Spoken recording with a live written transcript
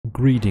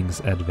Greetings,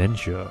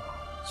 adventure.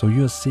 So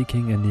you're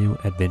seeking a new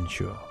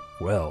adventure?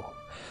 Well,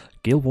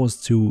 Guild Wars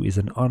 2 is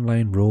an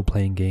online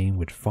role-playing game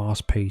with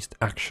fast-paced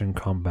action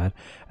combat,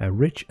 a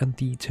rich and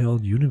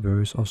detailed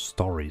universe of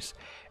stories,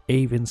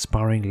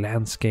 awe-inspiring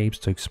landscapes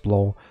to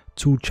explore,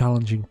 2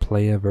 challenging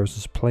player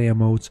versus player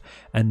modes,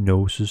 and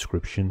no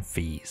subscription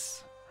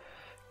fees.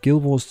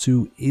 Guild Wars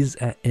 2 is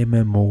a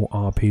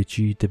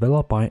MMORPG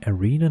developed by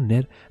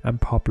ArenaNet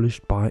and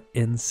published by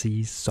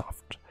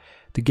NCSoft.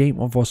 The game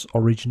was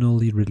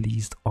originally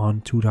released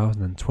on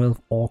 2012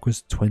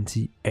 August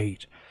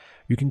 28.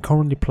 You can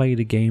currently play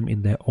the game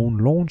in their own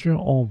launcher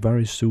or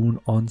very soon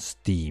on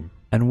Steam.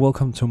 And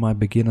welcome to my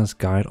beginner's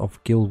guide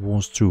of Guild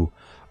Wars 2.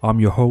 I'm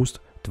your host,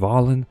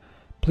 Dvalin.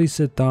 Please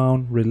sit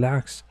down,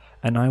 relax,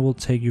 and I will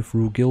take you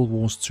through Guild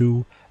Wars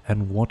 2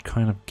 and what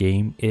kind of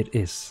game it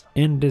is.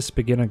 In this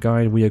beginner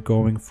guide we are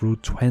going through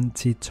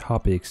 20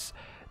 topics.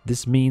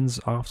 This means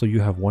after you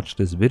have watched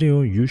this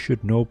video, you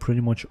should know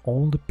pretty much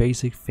all the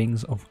basic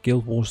things of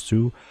Guild Wars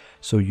 2,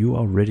 so you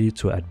are ready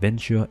to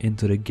adventure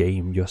into the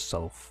game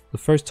yourself. The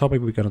first topic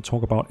we're going to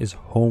talk about is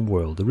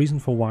Homeworld. The reason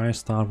for why I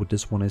start with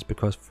this one is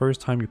because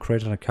first time you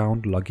create an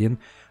account, log in,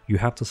 you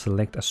have to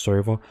select a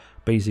server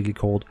basically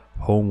called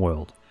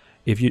Homeworld.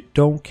 If you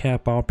don't care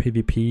about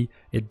PvP,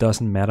 it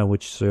doesn't matter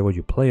which server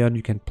you play on,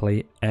 you can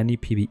play any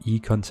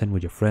PvE content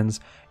with your friends,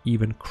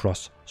 even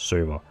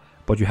cross-server.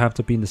 But you have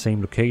to be in the same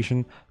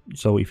location,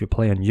 so if you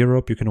play in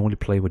Europe, you can only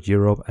play with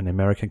Europe, and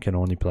American can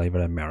only play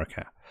with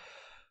America.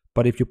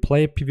 But if you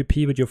play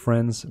PvP with your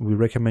friends, we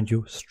recommend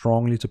you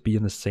strongly to be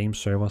in the same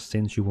server,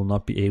 since you will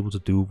not be able to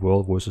do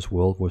world versus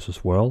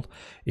world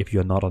if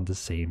you're not on the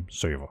same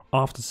server.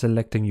 After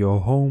selecting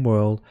your home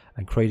world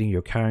and creating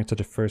your character,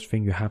 the first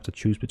thing you have to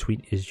choose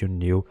between is your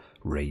new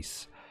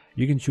race.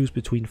 You can choose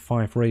between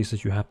 5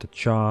 races. You have the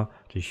Char,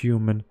 the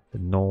Human, the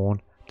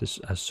Norn, the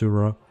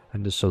Asura,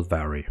 and the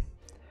Sylvari.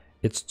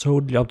 It's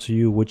totally up to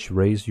you which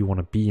race you want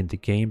to be in the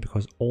game,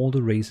 because all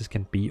the races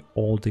can be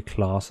all the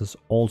classes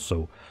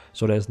also.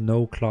 So there's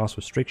no class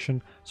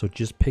restriction, so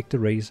just pick the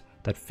race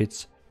that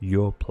fits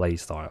your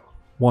playstyle.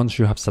 Once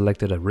you have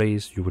selected a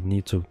race, you would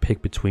need to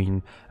pick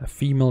between a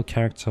female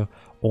character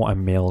or a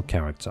male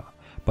character.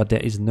 But there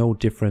is no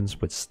difference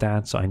with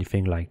stats or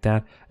anything like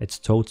that, it's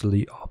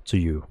totally up to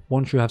you.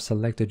 Once you have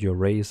selected your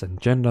race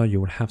and gender, you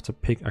would have to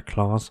pick a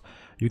class.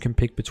 You can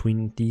pick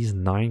between these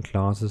 9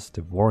 classes: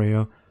 the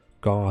Warrior,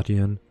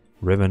 Guardian,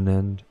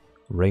 Revenant,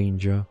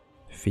 Ranger,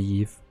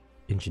 Thief,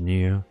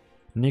 Engineer,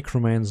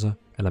 Necromancer,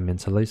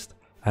 Elementalist,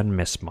 and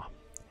Mesmer.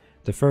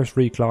 The first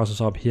 3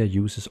 classes up here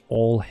uses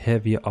all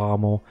heavy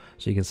armor,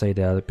 so you can say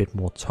they're a bit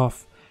more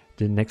tough.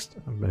 The next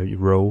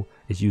row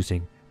is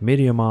using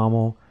medium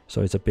armor,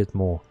 so it's a bit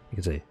more, you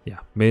can say,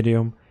 yeah,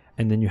 medium.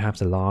 And then you have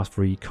the last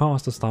 3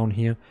 casters down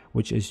here,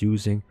 which is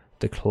using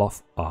the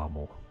cloth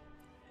armor.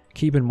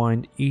 Keep in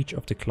mind, each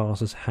of the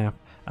classes have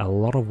a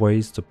lot of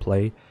ways to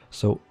play,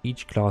 so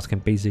each class can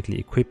basically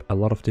equip a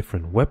lot of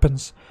different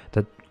weapons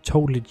that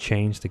totally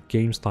change the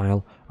game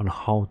style on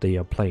how they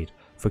are played.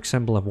 For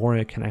example, a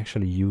warrior can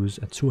actually use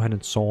a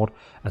 2-handed sword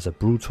as a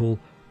brutal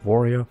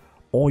warrior,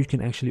 or you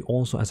can actually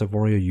also as a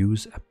warrior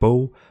use a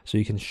bow, so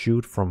you can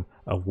shoot from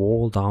a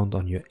wall down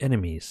on your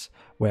enemies.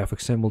 Where for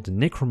example the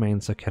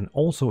Necromancer can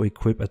also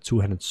equip a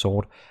 2-handed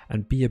sword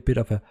and be a bit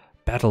of a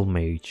battle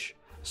mage.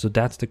 So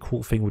that's the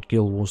cool thing with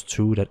Guild Wars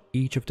 2, that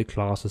each of the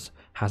classes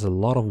has a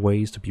lot of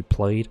ways to be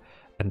played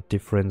and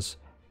different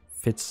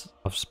fits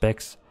of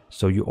specs,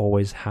 so you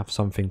always have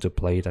something to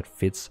play that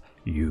fits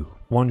you.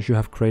 Once you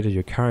have created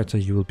your character,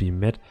 you will be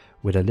met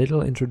with a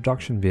little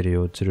introduction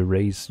video to the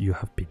race you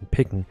have been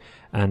picking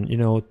and, you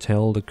know,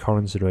 tell the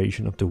current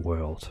situation of the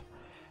world.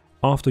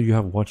 After you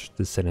have watched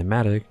the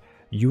cinematic,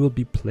 you will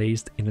be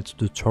placed in a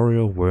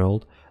tutorial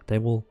world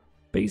that will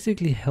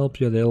basically help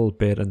you a little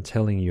bit and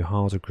telling you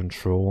how to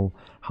control,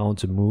 how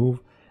to move,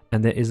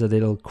 and there is a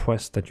little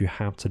quest that you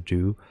have to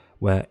do,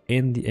 where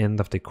in the end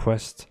of the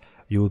quest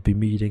you will be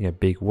meeting a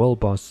big world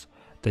boss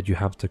that you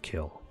have to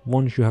kill.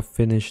 Once you have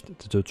finished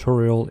the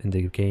tutorial in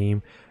the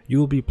game, you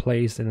will be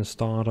placed in a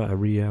starter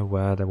area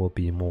where there will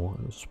be more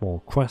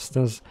small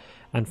quests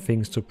and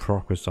things to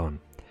progress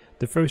on.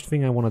 The first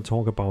thing I want to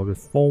talk about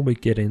before we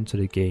get into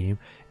the game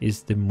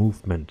is the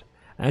movement.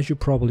 As you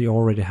probably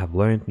already have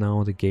learned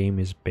now, the game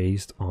is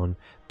based on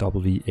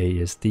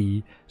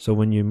WASD, so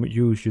when you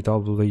use your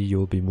W,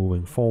 you'll be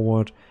moving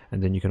forward,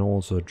 and then you can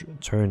also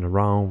turn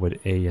around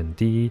with A and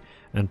D,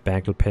 and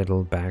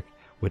pedal back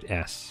with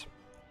S.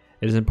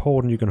 It is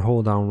important you can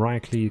hold down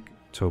right click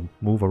to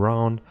move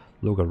around,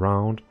 look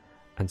around,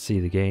 and see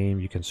the game.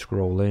 You can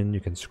scroll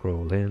in,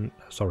 scroll in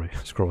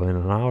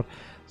and out,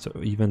 so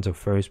even to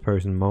first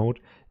person mode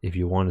if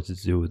you wanted to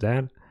do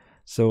that.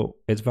 So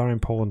it's very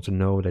important to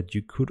know that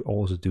you could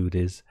also do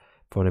this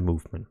for the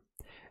movement.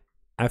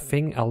 I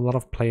think a lot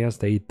of players,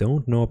 they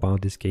don't know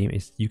about this game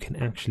is you can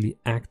actually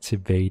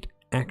activate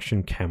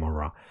action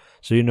camera.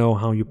 So you know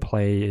how you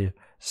play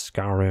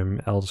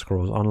Skyrim, Elder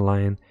Scrolls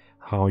Online,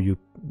 how you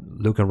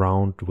look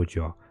around with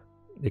your,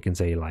 you can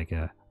say like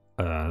a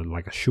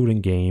like a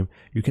shooting game,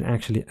 you can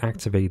actually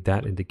activate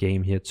that in the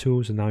game here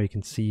too. So now you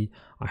can see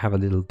I have a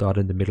little dot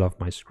in the middle of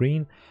my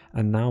screen,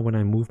 and now when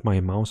I move my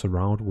mouse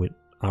around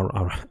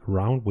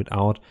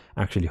without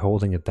actually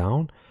holding it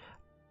down,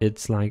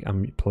 it's like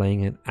I'm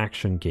playing an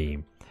action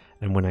game.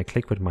 And when I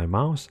click with my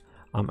mouse,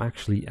 I'm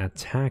actually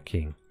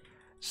attacking.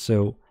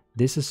 So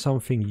this is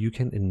something you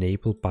can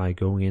enable by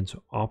going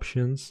into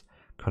options,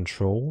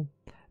 control,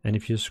 and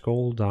if you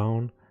scroll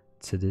down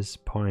to this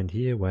point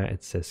here where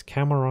it says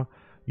camera,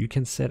 you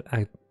can set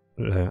a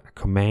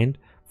command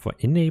for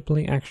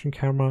enabling action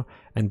camera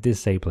and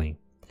disabling.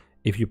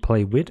 If you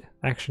play with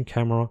action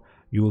camera,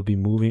 you will be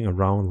moving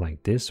around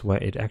like this,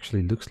 where it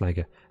actually looks like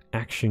an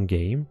action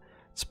game.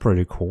 It's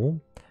pretty cool.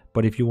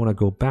 But if you want to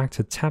go back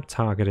to tap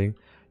targeting,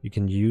 you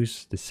can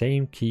use the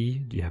same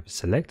key you have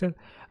selected,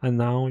 and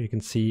now you can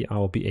see I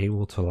will be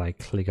able to like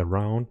click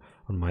around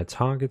on my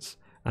targets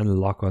and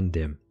lock on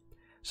them.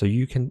 So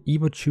you can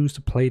either choose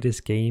to play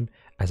this game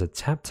as a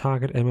tap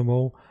target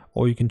MMO,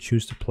 or you can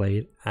choose to play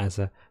it as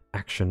an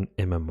action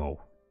MMO.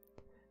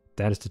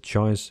 That is the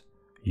choice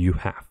you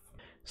have.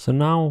 So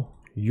now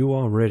you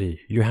are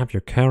ready. You have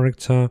your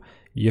character,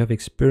 you have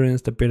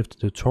experienced a bit of the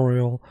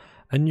tutorial,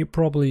 and you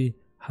probably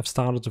have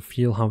started to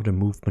feel how the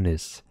movement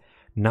is.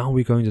 Now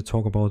we're going to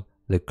talk about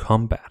the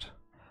combat.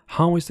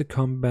 How is the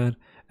combat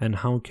and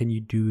how can you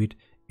do it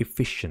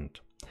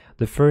efficient?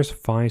 The first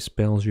 5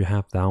 spells you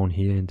have down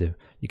here in the,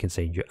 you can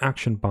say your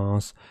action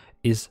bars,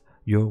 is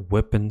your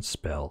weapon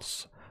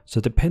spells.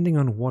 So depending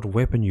on what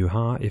weapon you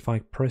are, if I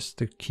press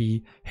the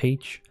key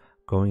H,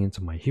 going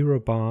into my hero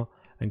bar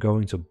and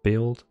going to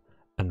build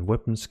and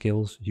weapon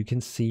skills, you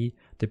can see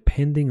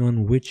depending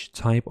on which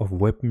type of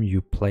weapon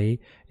you play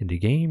in the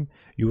game,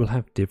 you will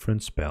have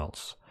different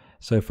spells.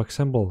 So for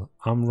example,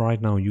 I'm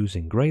right now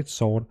using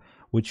Greatsword,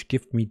 which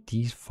gives me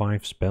these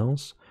 5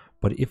 spells.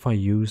 But if I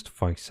used,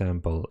 for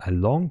example, a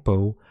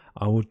longbow,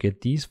 I would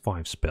get these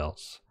 5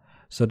 spells.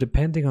 So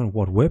depending on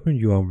what weapon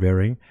you are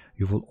wearing,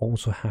 you will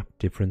also have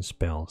different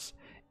spells.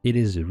 It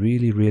is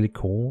really, really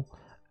cool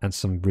and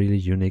some really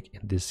unique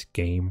in this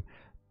game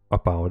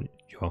about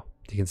your,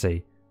 you can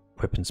say,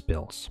 weapon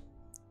spells.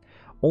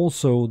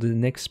 Also, the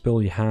next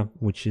spell you have,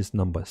 which is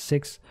number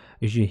 6,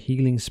 is your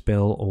healing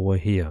spell over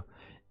here.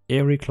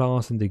 Every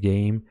class in the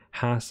game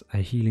has a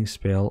healing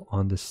spell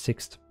on the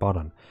 6th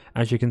button.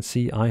 As you can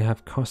see, I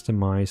have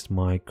customized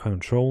my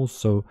controls,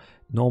 so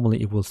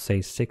normally it will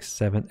say 6,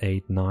 7,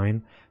 8,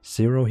 9,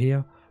 0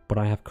 here, but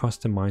I have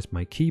customized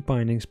my key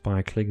bindings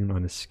by clicking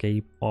on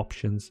escape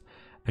options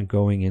and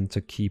going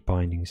into key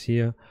bindings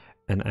here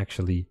and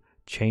actually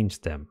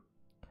change them.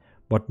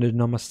 But the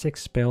number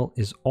 6 spell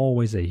is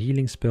always a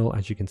healing spell.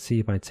 As you can see,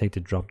 if I take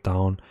the drop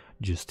down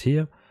just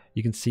here,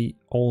 you can see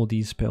all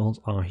these spells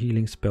are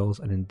healing spells,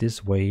 and in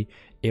this way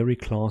every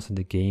class in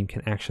the game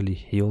can actually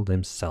heal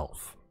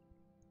themselves.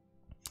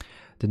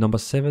 The number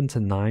 7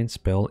 to 9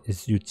 spell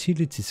is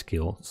utility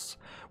skills,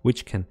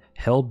 which can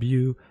help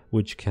you,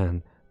 which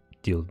can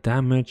deal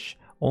damage,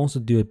 also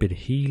do a bit of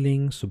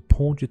healing,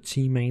 support your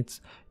teammates.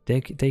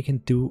 They can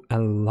do a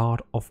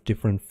lot of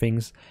different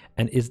things,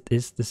 and it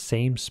is the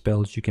same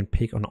spells you can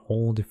pick on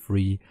all the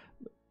 3,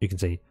 you can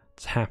say,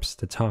 taps,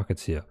 the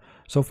targets here.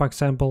 So for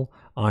example,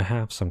 I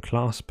have some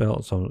class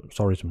spells,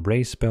 some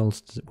race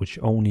spells, which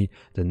only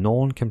the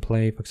Norn can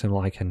play. For example,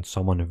 I can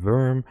summon a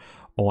worm,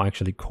 or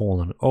actually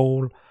call an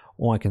owl,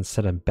 or I can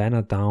set a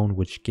banner down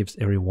which gives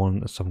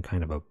everyone some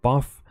kind of a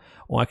buff,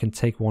 or I can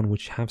take one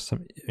which has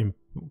some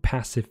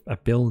passive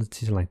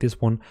abilities like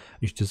this one,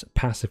 is just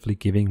passively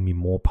giving me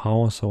more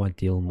power, so I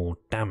deal more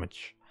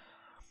damage.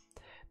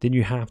 Then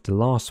you have the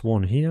last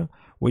one here,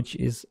 which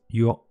is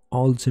your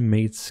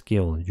ultimate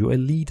skill, your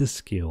elite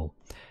skill.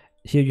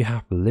 Here you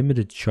have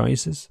limited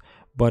choices,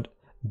 but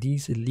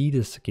these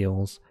elite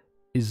skills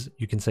is,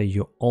 you can say,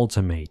 your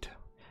ultimate.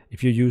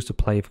 If you're used to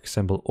play, for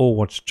example,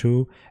 Overwatch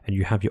 2 and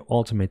you have your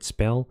ultimate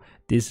spell,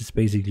 this is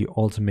basically your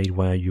ultimate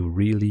where you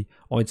really,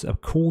 or it's a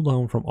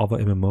cooldown from other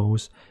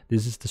MMOs.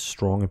 This is the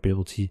strong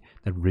ability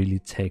that really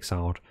takes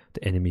out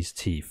the enemy's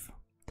teeth.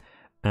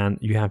 And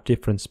you have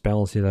different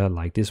spells here,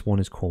 like this one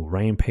is called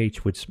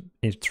Rampage, which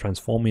is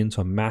transforming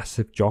into a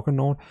massive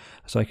juggernaut,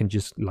 so I can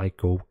just like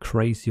go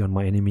crazy on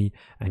my enemy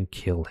and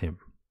kill him.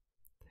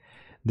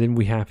 Then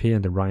we have here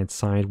on the right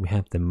side, we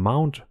have the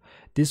mount.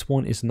 This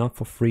one is not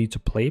for free to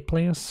play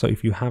players, so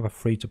if you have a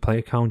free to play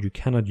account, you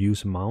cannot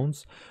use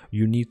mounts.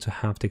 You need to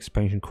have the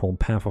expansion called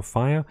Path of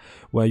Fire,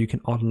 where you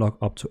can unlock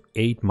up to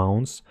 8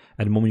 mounts.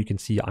 At the moment you can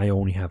see I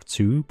only have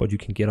 2, but you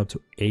can get up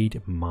to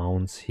 8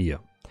 mounts here.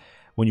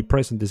 When you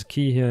press on this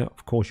key here,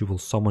 of course you will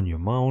summon your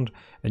mount,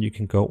 and you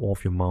can go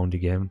off your mount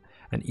again,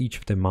 and each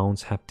of the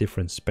mounts have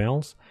different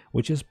spells,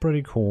 which is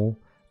pretty cool.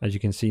 As you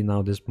can see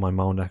now, my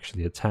mount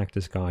actually attacked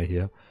this guy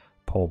here.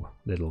 Poor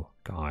little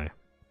guy.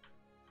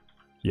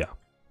 Yeah.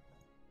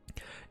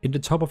 In the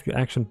top of your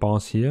action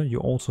bars here, you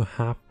also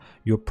have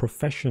your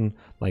profession,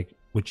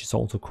 which is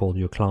also called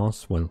your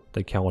class. Well,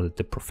 they call it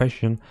the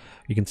profession.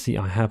 You can see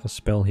I have a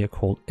spell here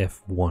called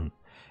F1.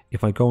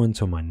 If I go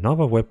into my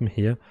another weapon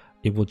here,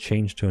 it will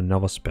change to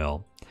another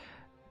spell.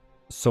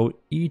 So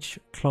each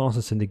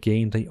classes in the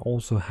game, they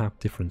also have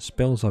different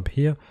spells up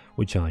here,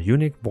 which are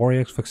unique.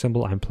 Warriors, for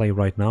example, I'm playing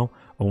right now,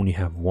 only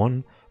have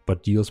one,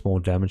 but deals more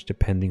damage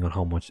depending on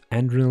how much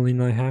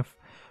adrenaline I have.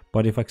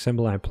 But if, for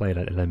example, I played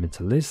an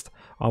elementalist,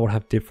 I would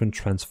have different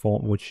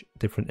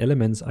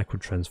elements I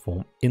could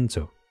transform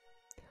into.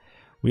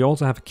 We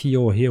also have a key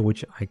over here,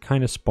 which I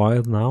kind of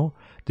spoiled now.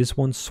 This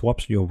one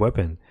swaps your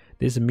weapon.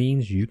 This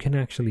means you can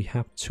actually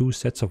have two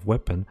sets of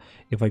weapon.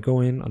 If I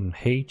go in on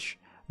H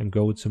and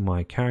go to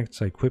my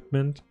character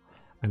equipment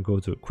and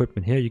go to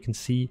equipment here, you can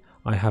see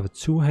I have a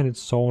two-handed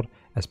sword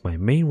as my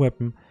main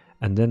weapon,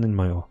 and then in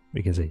my,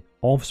 we can say,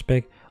 off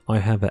spec, I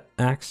have an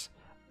axe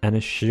and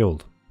a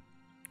shield.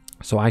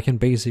 So I can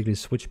basically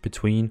switch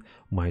between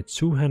my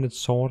two-handed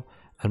sword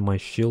and my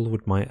shield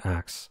with my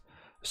axe.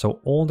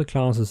 So all the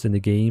classes in the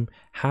game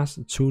has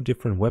two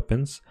different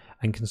weapons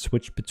and can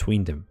switch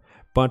between them.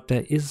 But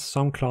there is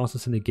some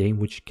classes in the game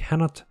which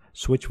cannot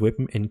switch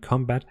weapon in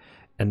combat,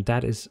 and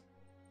that is,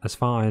 as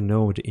far as I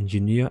know, the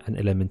engineer and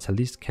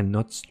elementalist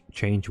cannot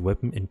change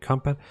weapon in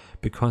combat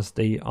because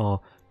they are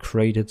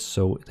created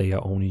so they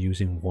are only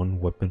using one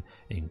weapon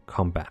in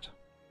combat.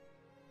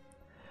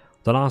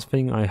 The last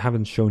thing I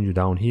haven't shown you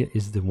down here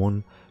is the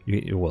one,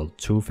 well,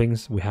 two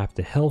things. We have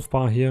the health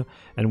bar here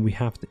and we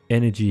have the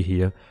energy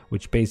here,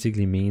 which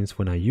basically means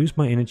when I use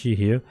my energy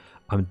here,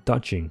 I'm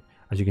dodging.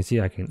 As you can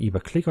see, I can either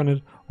click on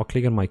it or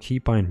click on my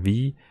keybind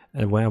V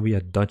where we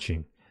are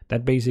dodging.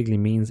 That basically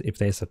means if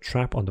there's a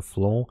trap on the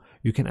floor,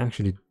 you can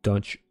actually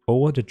dodge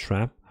over the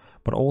trap,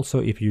 but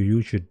also if you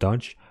use your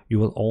dodge, you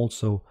will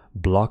also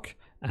block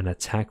an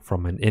attack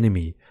from an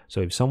enemy.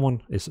 So if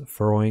someone is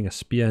throwing a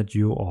spear at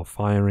you or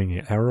firing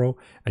an arrow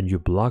and you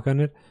block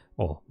on it,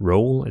 or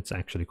roll, it's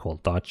actually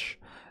called dodge,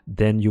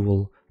 then you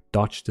will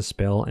dodge the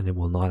spell and it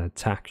will not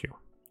attack you.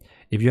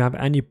 If you have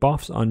any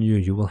buffs on you,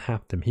 you will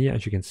have them here.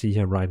 As you can see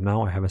here right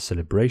now, I have a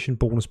celebration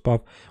bonus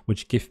buff,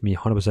 which gives me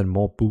 100%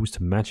 more boost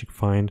to magic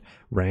find,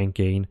 rank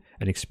gain,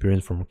 and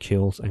experience from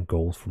kills and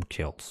gold from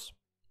kills.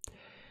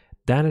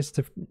 That is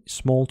the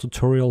small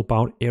tutorial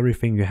about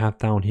everything you have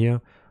down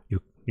here.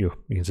 You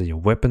can say your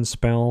weapon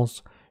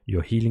spells,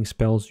 your healing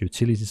spells,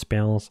 utility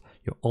spells,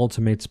 your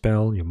ultimate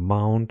spell, your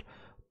mount,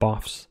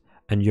 buffs,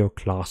 and your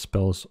class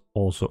spells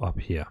also up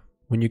here.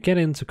 When you get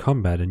into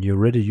combat and you're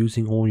already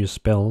using all your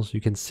spells,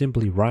 you can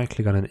simply right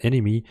click on an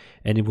enemy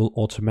and it will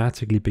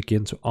automatically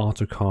begin to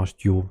auto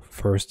cast your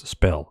first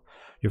spell.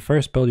 Your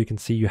first spell, you can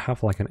see you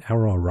have like an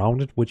arrow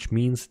around it, which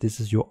means this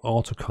is your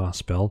auto cast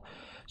spell.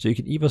 So you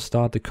can either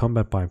start the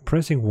combat by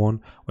pressing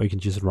 1, or you can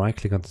just right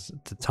click on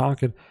the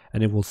target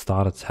and it will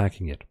start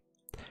attacking it.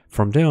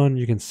 From there on,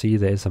 you can see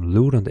there is some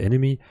loot on the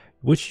enemy,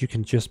 which you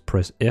can just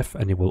press F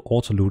and it will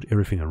auto loot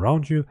everything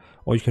around you,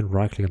 or you can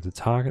right click on the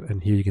target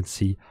and here you can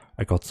see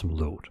I got some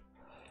loot.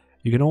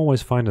 You can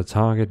always find a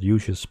target,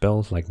 use your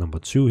spells like number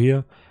 2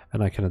 here,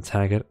 and I can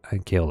attack it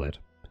and kill it.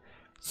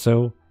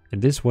 So in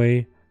this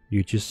way,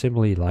 you just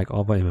simply, like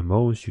other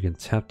MMOs, you can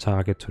tap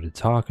target to the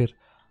target,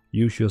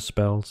 use your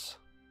spells,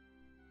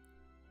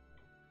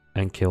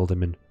 and kill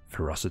them in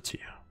ferocity.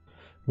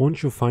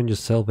 Once you find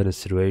yourself in a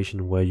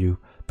situation where you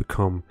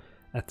become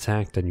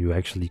attacked and you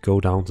actually go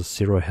down to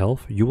 0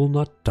 health, you will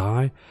not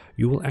die,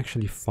 you will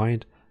actually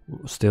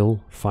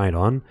still fight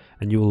on,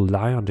 and you will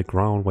lie on the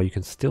ground where you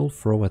can still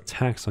throw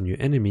attacks on your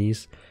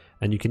enemies,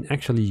 and you can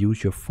actually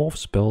use your 4th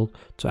spell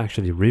to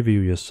actually review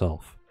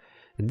yourself.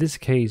 In this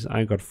case,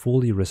 I got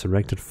fully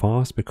resurrected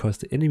fast because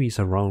the enemies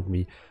around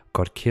me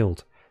got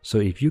killed. So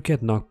if you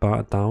get knocked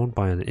down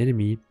by an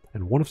enemy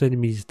and one of the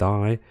enemies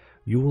die,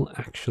 you will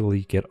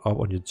actually get up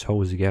on your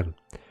toes again.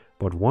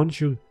 But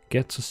once you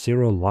get to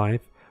 0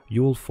 life,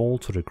 you will fall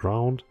to the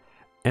ground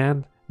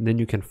and then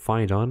you can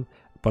fight on.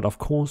 But of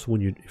course,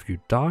 if you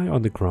die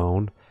on the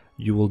ground,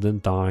 you will then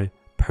die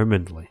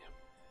permanently.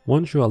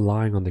 Once you are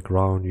lying on the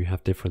ground, you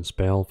have different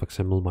spells. For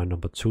example, my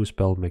number 2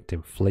 spell make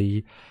them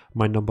flee.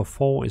 My number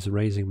 4 is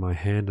raising my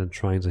hand and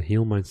trying to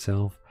heal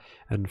myself.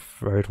 And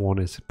third one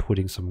is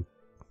putting some,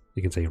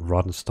 you can say,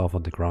 rotten stuff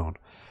on the ground.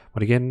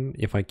 But again,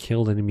 if I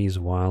kill enemies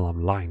while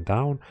I'm lying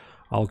down,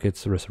 I'll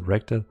get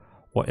resurrected,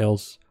 or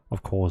else,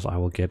 of course, I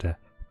will get a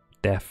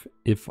death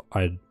if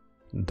I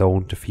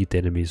don't defeat the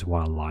enemies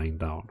while lying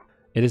down.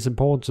 It is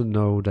important to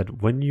know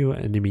that when you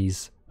have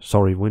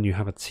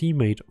a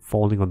teammate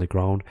falling on the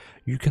ground,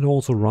 you can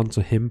also run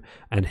to him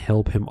and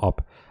help him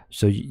up.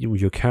 So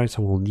your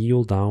character will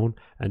kneel down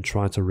and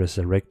try to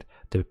resurrect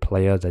the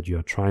player that you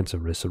are trying to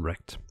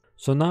resurrect.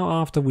 So now,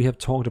 after we have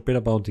talked a bit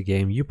about the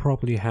game, you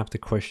probably have the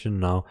question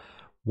now,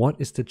 what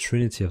is the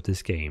Trinity of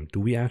this game? Do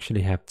we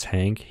actually have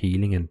tank,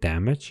 healing and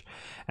damage?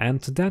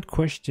 And to that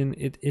question,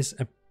 it is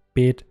a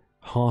bit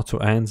hard to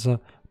answer.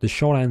 The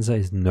short answer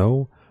is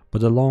no,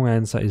 but the long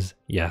answer is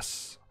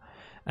yes.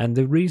 And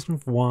the reason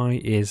why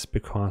is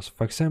because,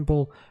 for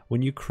example,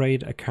 when you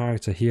create a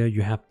character here,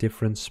 you have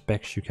different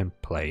specs you can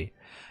play.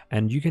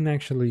 And you can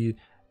actually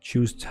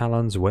choose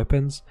talents,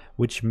 weapons,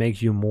 which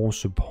make you more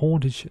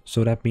supportish.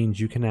 So that means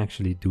you can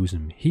actually do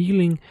some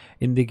healing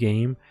in the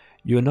game.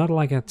 You're not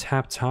like a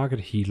tap target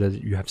healer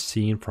that you have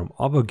seen from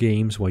other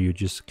games where you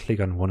just click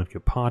on one of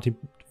your party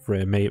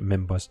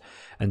members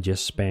and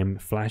just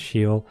spam flash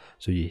heal,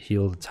 so you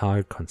heal the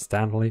target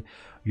constantly.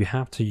 You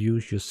have to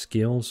use your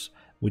skills,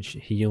 which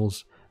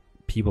heals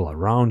people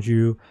around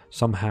you.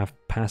 Some have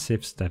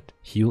passives that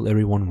heal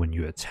everyone when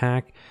you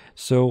attack.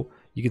 So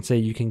you can say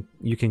you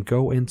can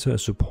go into a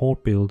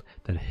support build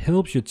that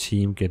helps your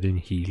team get in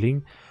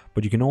healing,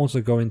 but you can also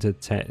go into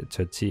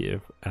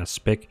a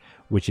spec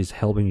which is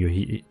helping your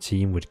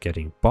team with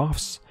getting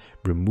buffs,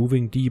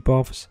 removing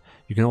debuffs.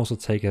 You can also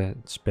take a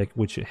spec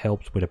which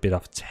helps with a bit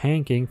of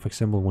tanking. For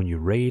example, when you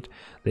raid,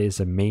 there is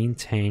a main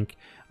tank.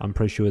 I'm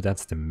pretty sure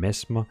that's the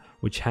Mesmer,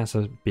 which has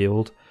a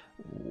build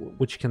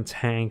which can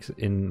tank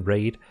in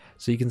raid.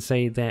 So you can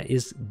say there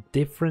is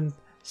different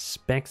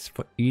specs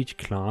for each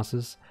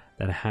classes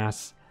that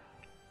has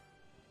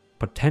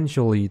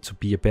potentially to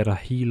be a better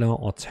healer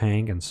or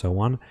tank and so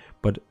on.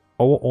 But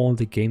overall,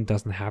 the game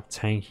doesn't have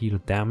tank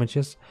healer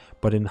damages.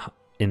 But in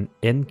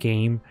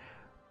endgame,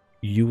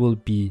 you will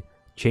be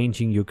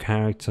changing your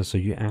character so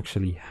you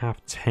actually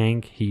have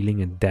tank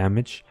healing and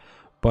damage,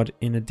 but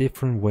in a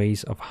different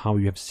ways of how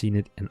you have seen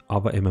it in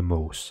other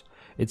MMOs.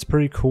 It's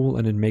pretty cool,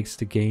 and it makes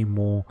the game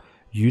more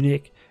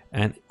unique,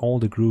 and all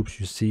the groups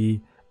you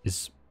see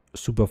is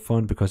super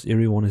fun because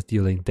everyone is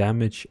dealing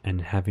damage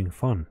and having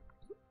fun.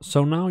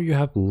 So now you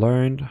have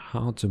learned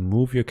how to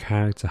move your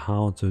character,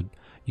 how to,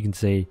 you can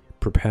say,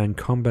 prepare in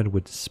combat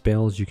with the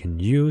spells you can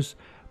use.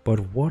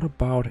 But what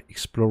about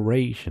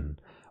exploration?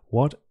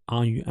 What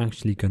are you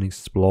actually going to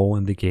explore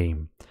in the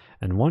game?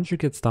 And once you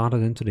get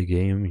started into the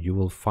game, you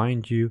will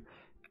find you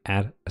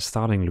at a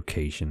starting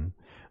location.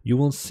 You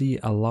will see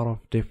a lot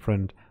of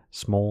different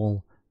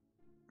small,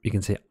 you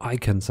can say,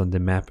 icons on the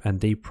map,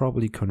 and they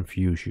probably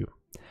confuse you.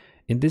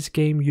 In this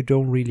game, you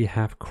don't really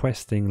have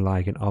questing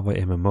like in other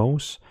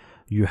MMOs.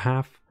 You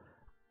have,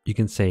 you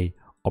can say,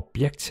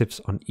 objectives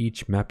on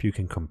each map you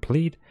can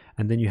complete,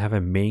 and then you have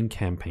a main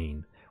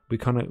campaign. We're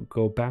gonna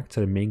go back to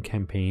the main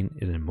campaign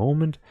in a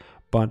moment,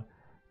 but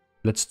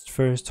let's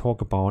first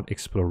talk about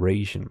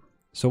exploration.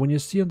 So when you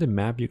see on the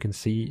map, you can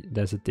see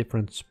there's a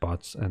different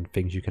spots and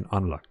things you can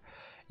unlock.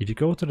 If you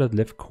go to the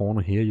left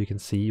corner here, you can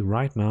see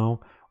right now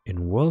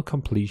in world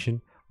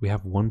completion, we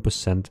have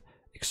 1%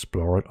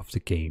 explored of the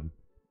game.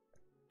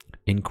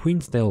 In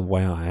Queensdale,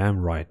 where I am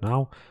right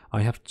now,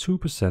 I have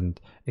 2%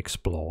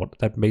 explored.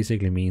 That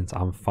basically means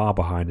I'm far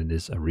behind in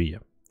this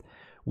area.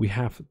 We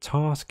have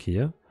task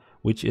here,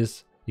 which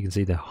is, you can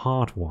see the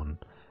hard one,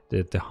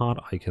 the hard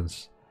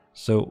icons.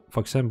 So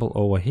for example,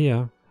 over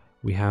here,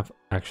 we have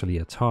actually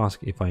a task.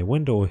 If I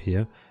went over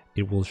here,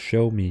 it will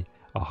show me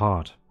a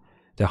heart.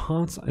 The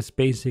hearts is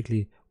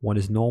basically what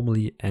is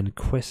normally a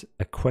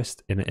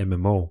quest in an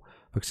MMO.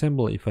 For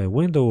example, if I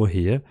went over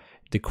here,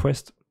 the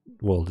quest,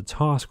 well, the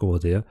task over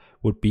there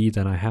would be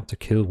that I have to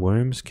kill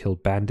worms, kill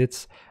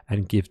bandits,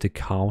 and give the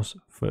cows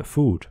for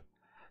food.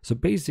 So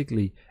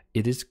basically,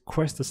 it is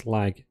quests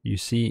like you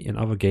see in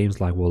other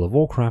games like World of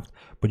Warcraft,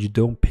 but you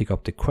don't pick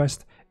up the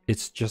quest.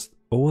 It's just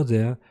over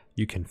there.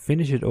 You can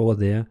finish it over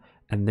there,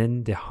 and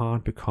then the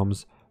heart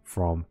becomes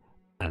from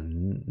a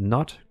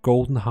not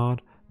golden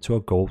heart to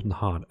a golden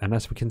heart. And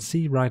as we can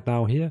see right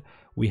now here,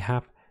 we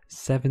have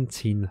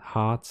 17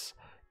 hearts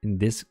in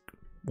this,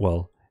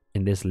 well,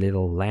 in this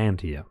little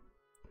land here.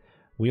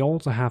 We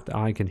also have the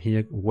icon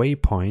here,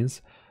 waypoints.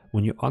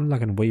 When you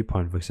unlock a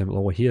waypoint, for example,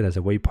 over here there's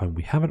a waypoint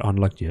we haven't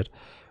unlocked yet.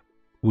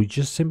 We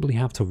just simply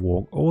have to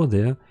walk over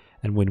there,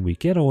 and when we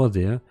get over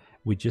there,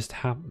 we just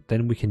have,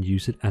 then we can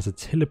use it as a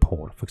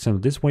teleport. For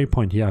example, this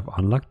waypoint here I've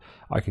unlocked,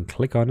 I can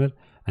click on it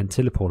and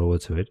teleport over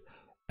to it.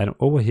 And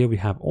over here we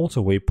have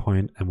also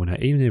waypoint, and when I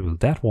enable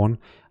that one,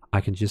 I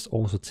can just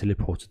also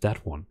teleport to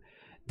that one.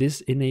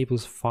 This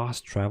enables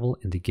fast travel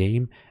in the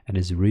game and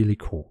is really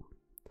cool.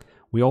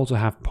 We also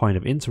have point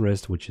of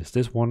interest, which is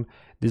this one.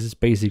 This is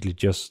basically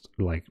just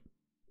like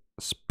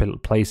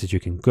places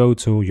you can go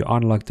to, you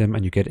unlock them,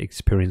 and you get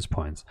experience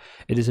points.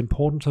 It is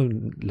important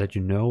to let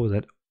you know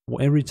that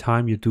every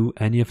time you do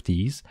any of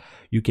these,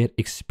 you get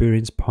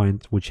experience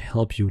points which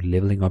help you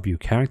leveling up your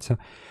character.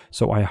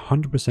 So I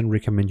 100%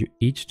 recommend you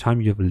each time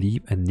you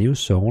leave a new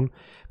zone,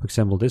 for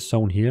example this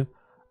zone here,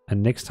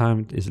 and next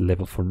time is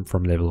level from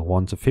level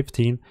 1 to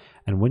 15,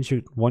 and once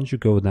you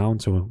go down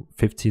to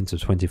 15 to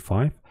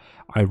 25,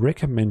 I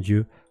recommend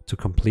you to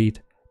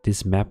complete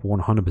this map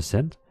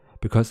 100%,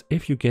 because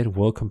if you get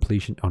world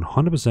completion on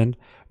 100%,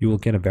 you will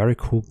get a very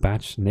cool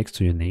badge next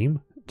to your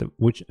name,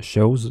 which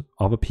shows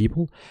other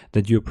people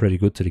that you're pretty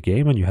good to the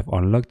game and you have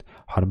unlocked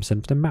 100%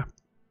 of the map.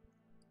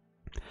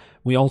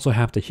 We also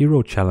have the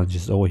hero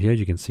challenges over here.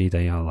 You can see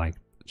they are like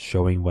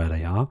showing where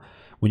they are.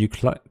 When you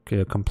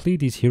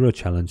complete these hero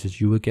challenges,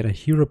 you will get a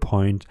hero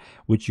point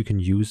which you can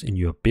use in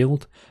your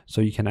build.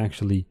 So you can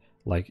actually,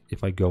 like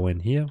if I go in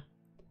here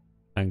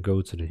and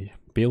go to the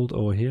build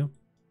over here,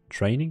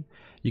 training,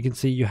 you can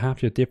see you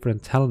have your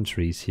different talent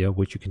trees here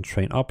which you can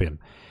train up in.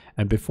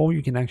 And before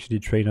you can actually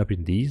train up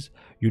in these,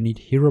 you need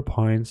hero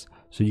points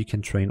so you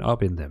can train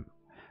up in them.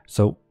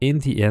 So in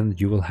the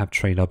end, you will have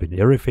trained up in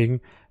everything,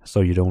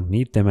 so you don't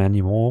need them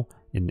anymore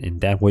in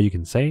that way you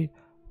can say.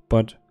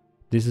 But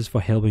this is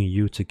for helping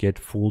you to get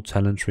full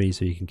talent tree,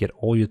 so you can get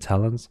all your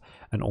talents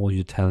and all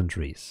your talent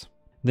trees.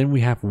 Then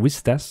we have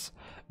Vistas.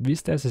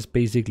 Vistas is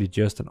basically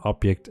just an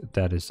object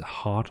that is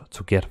hard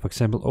to get. For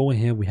example, over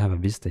here we have a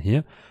Vista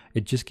here.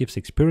 It just gives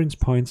experience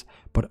points,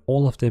 but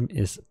all of them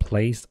is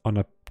placed on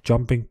a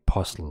jumping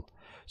puzzle.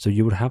 So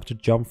you would have to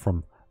jump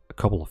from a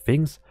couple of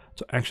things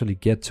to actually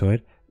get to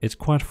it. It's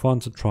quite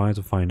fun to try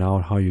to find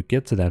out how you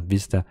get to that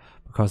Vista,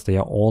 because they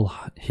are all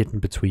hidden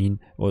between,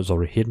 or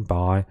sorry, hidden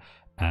by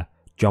a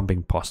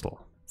jumping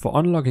puzzle. For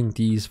unlocking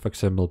these, for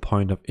example,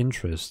 point of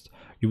interest,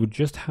 you would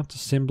just have to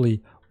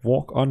simply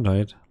walk under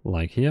it,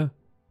 like here,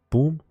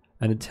 boom,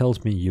 and it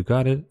tells me you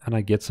got it, and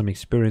I get some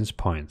experience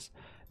points.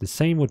 The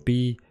same would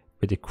be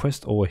with the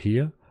quest over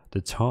here, the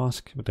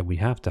task that we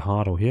have, the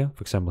heart over here.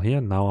 For example here,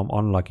 now I'm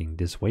unlocking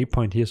this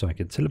waypoint here so I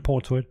can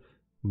teleport to it,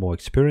 more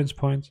experience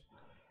points.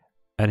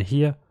 And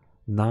here,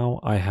 now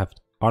I have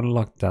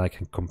unlocked that I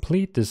can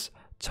complete this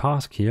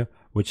task here,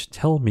 which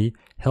tell me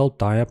help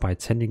Dire by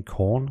tending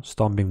corn,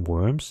 stomping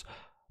worms,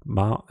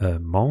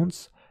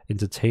 mounds,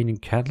 entertaining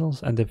cattle,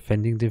 and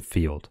defending the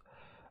field.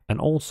 And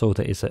also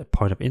there is a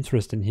point of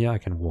interest in here I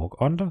can walk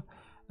under,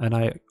 and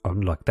I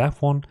unlock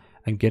that one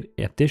and get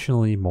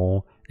additionally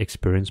more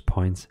experience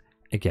points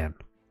again.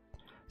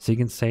 So you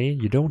can say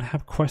you don't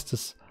have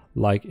quests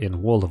like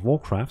in World of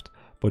Warcraft,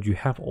 but you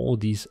have all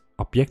these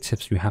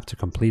objectives you have to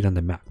complete on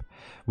the map,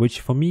 which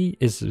for me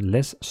is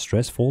less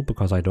stressful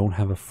because I don't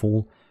have a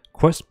full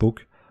quest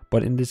book,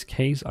 but in this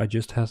case I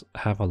just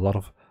have a lot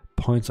of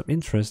points of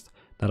interest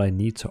that I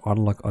need to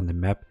unlock on the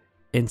map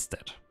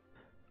instead.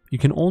 You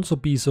can also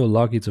be so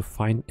lucky to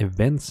find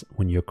events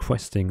when you're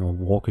questing or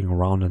walking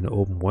around in the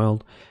open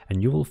world,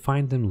 and you will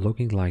find them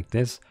looking like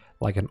this,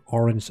 like an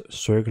orange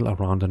circle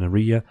around an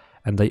area,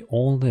 and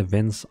all the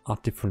events are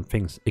different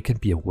things. It can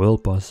be a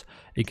world boss,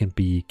 it can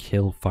be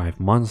kill 5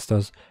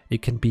 monsters,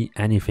 it can be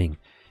anything.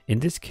 In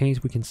this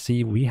case we can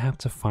see we have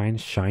to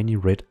find shiny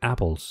red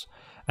apples,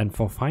 and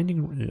for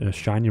finding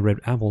shiny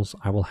red apples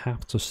I will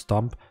have to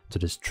stomp to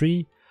this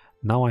tree.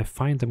 Now I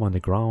find them on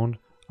the ground,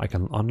 I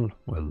can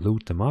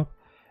loot them up,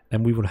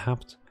 and we would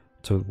have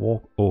to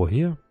walk over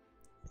here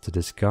to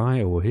this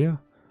guy over here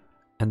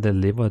and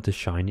deliver the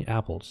shiny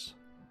apples.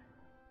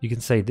 You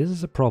can say this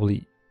is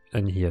probably,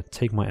 and here,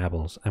 take my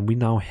apples, and we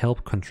now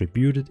help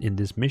contributed in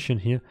this mission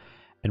here,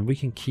 and we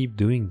can keep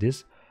doing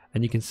this.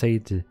 And you can say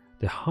the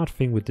hard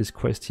thing with this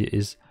quest here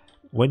is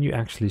when you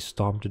actually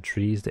stomp the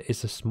trees, there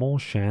is a small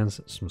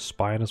chance some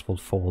spiders will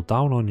fall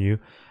down on you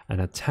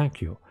and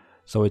attack you.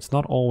 So it's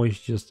not always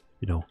just,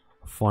 you know,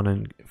 fun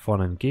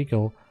and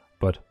giggle,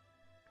 but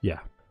yeah.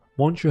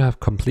 Once you have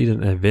completed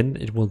an event,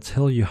 it will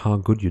tell you how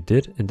good you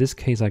did. In this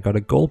case I got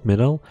a gold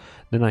medal,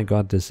 then I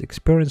got this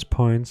experience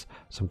points,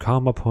 some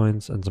karma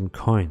points and some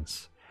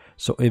coins.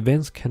 So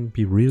events can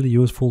be really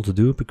useful to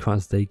do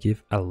because they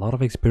give a lot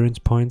of experience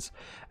points,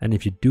 and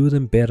if you do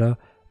them better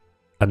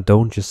and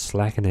don't just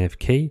slack an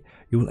AFK,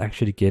 you will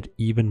actually get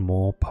even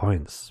more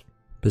points.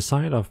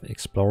 Beside of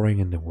exploring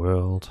in the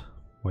world,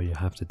 where you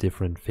have the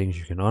different things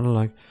you can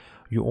unlock,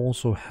 you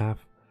also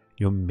have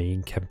your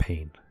main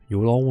campaign. You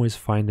will always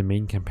find the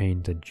main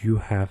campaign that you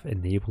have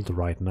enabled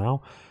right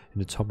now in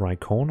the top right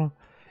corner.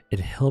 It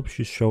helps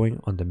you showing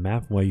on the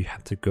map where you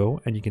have to go,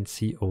 and you can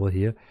see over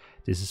here,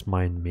 this is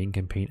my main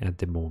campaign at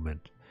the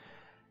moment.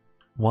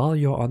 While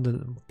you're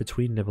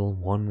between level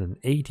 1 and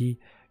 80,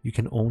 you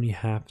can only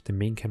have the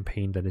main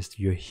campaign that is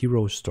your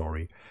hero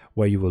story,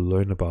 where you will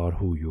learn about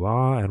who you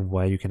are and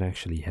where you can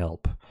actually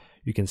help.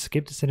 You can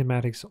skip the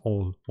cinematics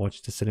or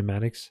watch the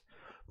cinematics,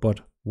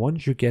 but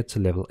once you get to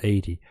level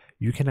 80,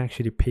 you can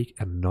actually pick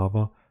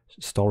another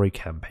story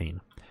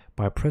campaign.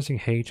 By pressing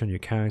H on your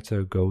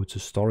character, go to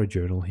story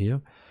journal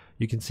here.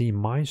 You can see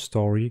my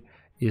story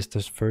is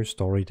the first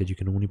story that you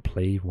can only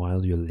play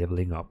while you're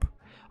leveling up.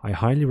 I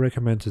highly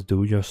recommend to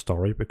do your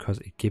story because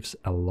it gives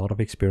a lot of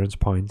experience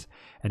points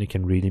and it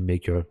can really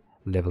make your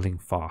leveling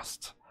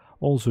fast.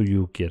 Also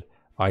you get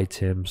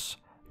items,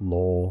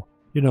 lore,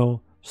 you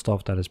know,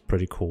 stuff that is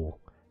pretty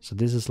cool. So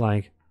this is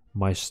like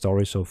my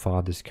story so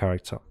far, this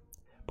character.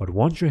 But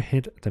once you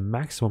hit the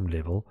maximum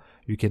level,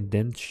 you can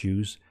then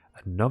choose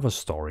another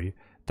story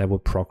that will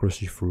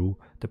progress you through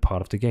the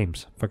part of the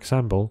games. For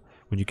example,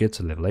 when you get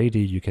to level 80,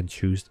 you can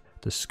choose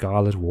the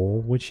Scarlet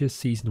War, which is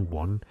season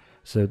 1.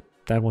 So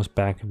that was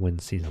back when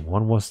season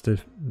 1 was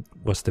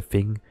the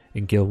thing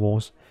in Guild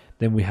Wars.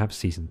 Then we have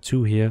season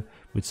 2 here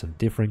with some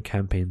different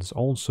campaigns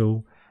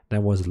also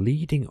that was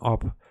leading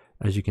up,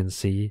 as you can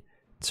see,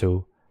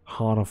 to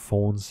Heart of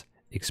Thorns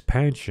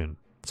expansion.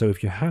 So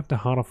if you have the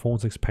Heart of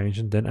Thorns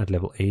expansion, then at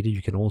level 80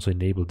 you can also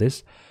enable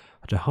this.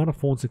 The Heart of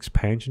Thorns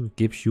expansion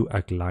gives you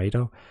a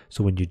glider,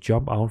 so when you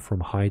jump out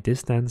from high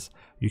distance,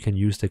 you can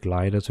use the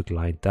glider to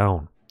glide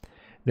down.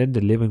 Then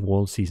the Living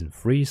World Season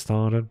 3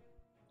 started.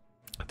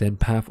 Then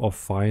Path of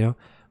Fire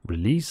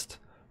released,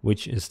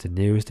 which is the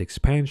newest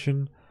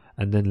expansion.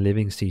 And then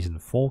Living Season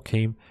 4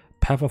 came.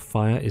 Path of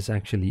Fire is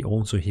actually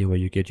also here where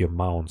you get your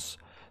mounts.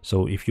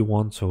 So if you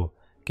want to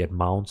get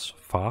mounts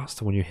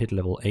fast when you hit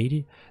level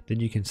 80, then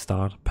you can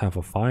start Path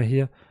of Fire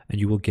here and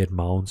you will get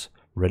mounts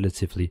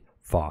relatively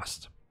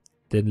fast.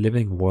 Then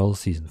Living World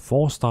Season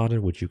 4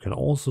 started, which you can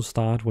also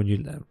start when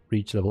you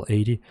reach level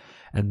 80.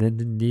 And then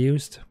the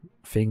newest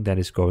thing that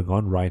is going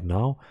on right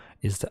now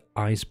is the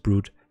Ice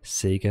Brute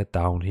Saga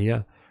down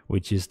here,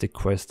 which is the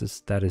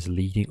quest that is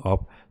leading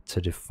up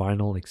to the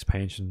final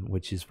expansion,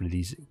 which is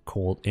releasing,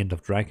 called End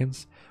of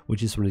Dragons,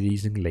 which is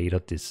releasing later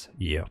this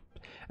year.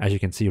 As you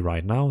can see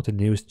right now, the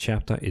newest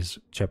chapter is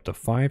chapter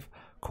 5,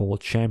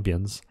 called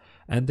Champions,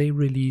 and they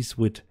release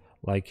with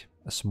like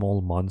a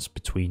small months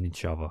between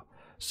each other.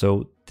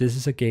 So this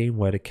is a game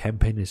where the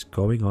campaign is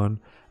going on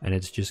and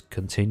it just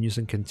continues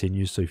and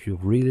continues. So if you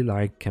really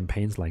like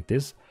campaigns like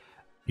this,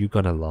 you're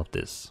gonna love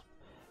this.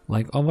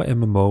 Like other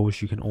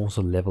MMOs, you can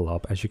also level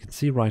up. As you can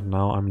see right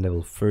now, I'm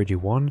level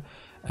 31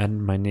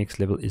 and my next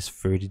level is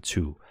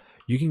 32.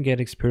 You can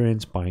get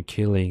experience by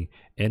killing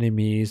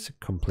enemies,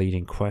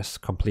 completing quests,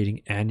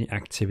 completing any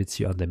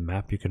activity on the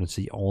map. You can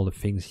see all the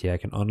things here I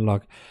can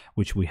unlock,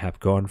 which we have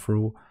gone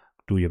through.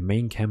 Do your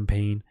main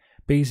campaign.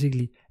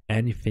 Basically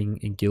anything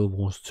in Guild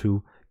Wars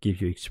 2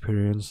 give you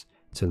experience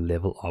to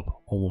level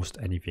up almost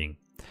anything.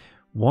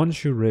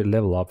 Once you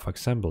level up, for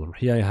example,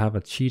 here I have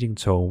a cheating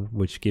tome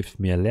which gives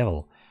me a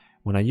level.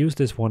 When I use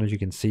this one, as you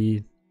can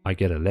see, I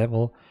get a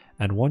level,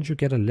 and once you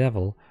get a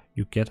level,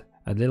 you get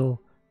a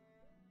little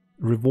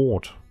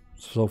reward.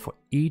 So for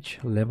each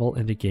level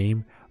in the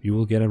game, you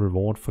will get a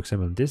reward. For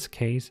example, in this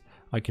case,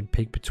 I can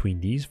pick between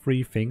these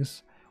 3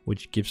 things,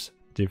 which gives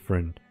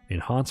different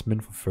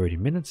enhancement for 30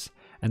 minutes,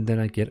 and then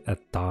I get a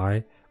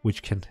die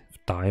which can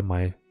dye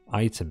my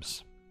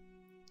items.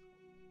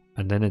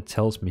 And then it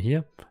tells me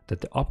here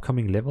that the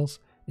upcoming levels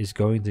is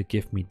going to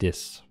give me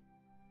this.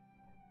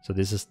 So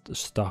this is the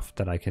stuff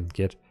that I can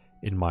get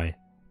in my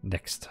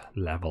next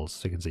levels.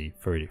 So you can see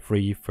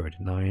 33,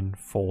 39,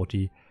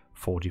 40,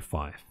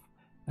 45,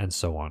 and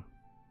so on.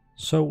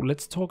 So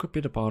let's talk a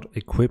bit about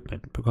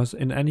equipment, because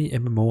in any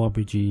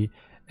MMORPG,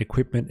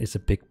 equipment is a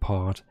big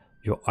part,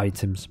 your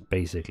items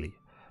basically.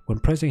 When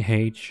pressing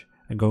H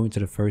and going to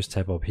the first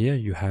tab up here,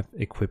 you have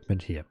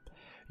equipment here.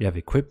 You have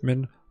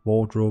equipment,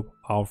 wardrobe,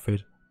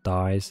 outfit,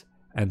 dice,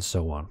 and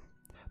so on.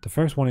 The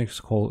first one is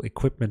called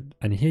equipment,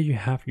 and here you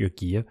have your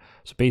gear.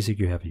 So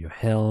basically you have your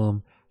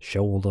helm,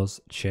 shoulders,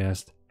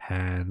 chest,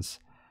 hands,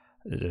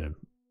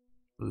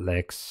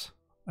 legs,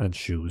 and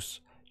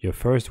shoes. Your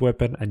first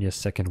weapon and your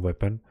second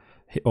weapon.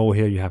 Over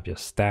here you have your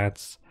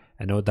stats,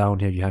 and down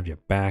here you have your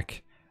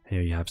back.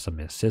 Here you have some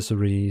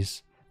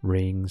accessories,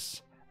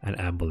 rings, and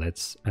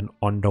amulets, and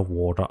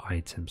underwater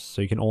items.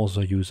 So you can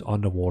also use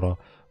underwater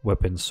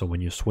weapons. So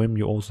when you swim,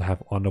 you also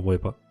have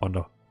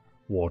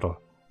underwater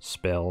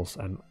spells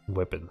and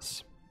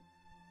weapons.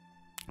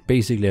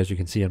 Basically, as you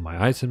can see in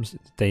my items,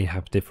 they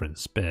have different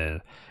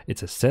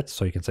it's a set,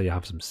 so you can say you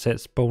have some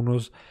sets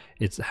bonus.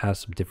 It has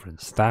some different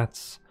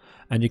stats,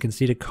 and you can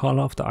see the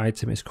color of the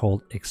item is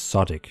called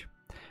exotic.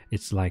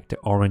 It's like the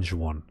orange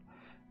one.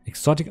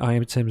 Exotic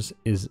items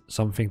is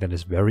something that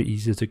is very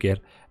easy to get,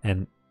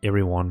 and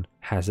everyone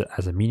has it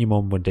as a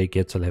minimum when they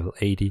get to level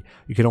 80.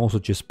 You can also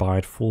just buy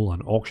it full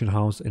on auction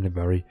house in a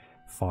very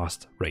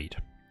fast rate.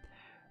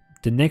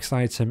 The next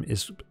item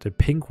is the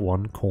pink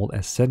one called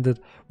Ascended,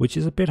 which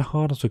is a bit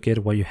harder to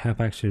get, where you have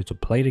actually to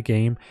play the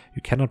game.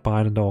 You cannot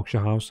buy it in the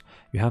auction house.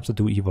 You have to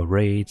do either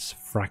raids,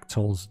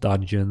 fractals,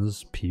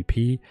 dungeons,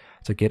 PvP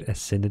to get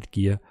Ascended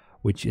gear,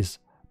 which is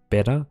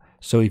better.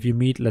 So if you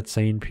meet, let's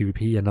say in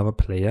PvP, another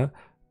player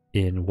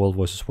in World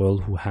vs.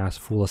 World who has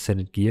full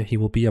Ascended gear, he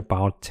will be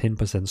about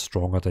 10%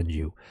 stronger than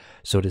you.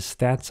 So the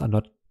stats are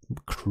not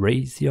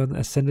crazy on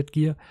Ascended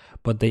gear,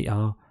 but they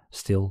are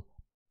still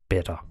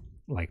better.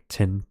 Like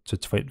 10 to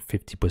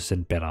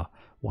 50% better,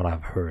 what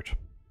I've heard.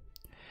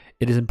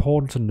 It is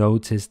important to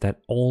notice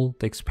that all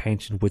the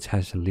expansion which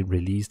has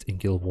released in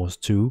Guild Wars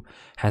 2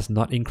 has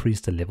not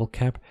increased the level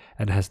cap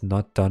and has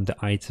not done the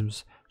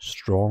items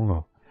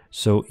stronger.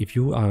 So if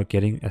you are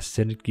getting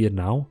Ascended gear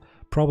now,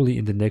 probably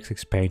in the next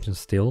expansion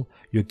still,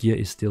 your gear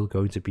is still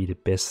going to be the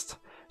best.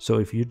 So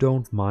if you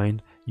don't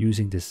mind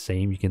using the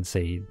same, you can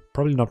say,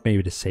 probably not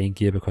maybe the same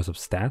gear because of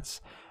stats,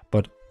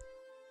 but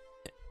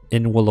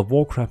in World of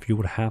Warcraft, you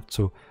would have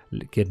to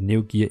get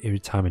new gear every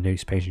time a new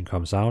expansion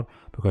comes out,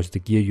 because the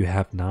gear you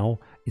have now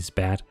is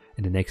bad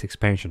in the next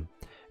expansion.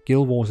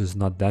 Guild Wars is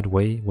not that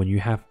way. When you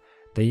have,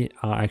 they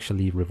are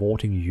actually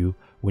rewarding you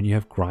when you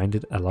have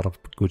grinded a lot of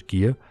good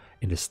gear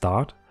in the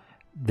start.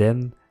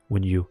 Then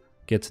when you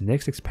get to the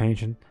next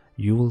expansion,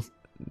 you will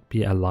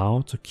be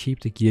allowed to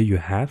keep the gear you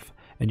have,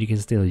 and you can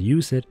still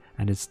use it,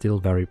 and it's still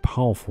very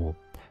powerful.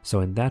 So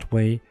in that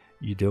way,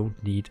 you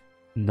don't need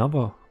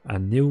a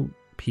new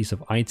piece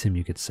of item,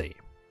 you could say.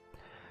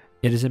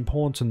 It is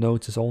important to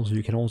notice also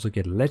you can also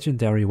get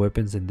legendary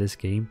weapons in this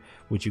game,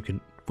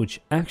 which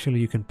actually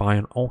you can buy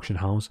on auction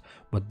house,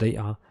 but they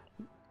are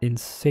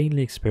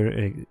insanely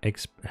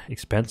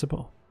expensive.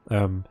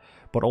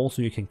 But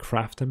also you can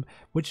craft them,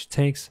 which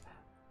takes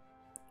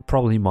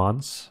probably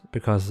months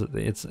because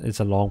it's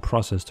a long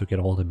process to get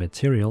all the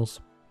materials.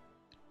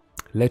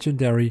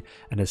 Legendary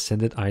and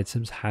Ascended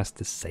items has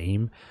the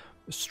same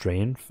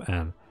strength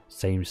and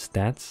same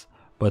stats,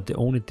 but the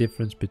only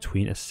difference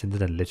between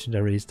Ascended and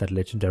Legendary is that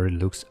Legendary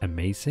looks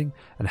amazing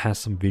and has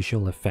some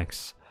visual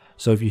effects.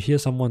 So if you hear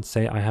someone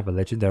say I have a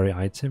Legendary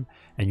item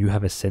and you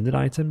have Ascended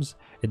items,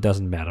 it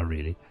doesn't matter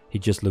really, he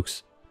just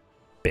looks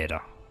better.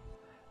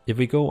 If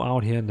we go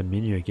out here in the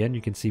menu again,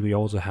 you can see we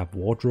also have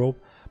Wardrobe.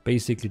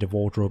 Basically the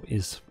wardrobe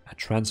is a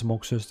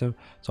transmog system,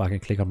 so I can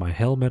click on my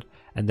helmet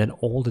and then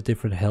all the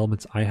different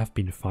helmets I have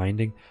been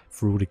finding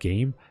through the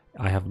game,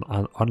 I have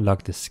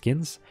unlocked the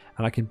skins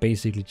and I can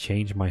basically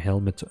change my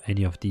helmet to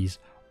any of these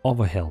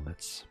other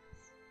helmets.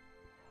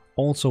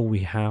 Also we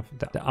have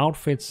the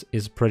outfits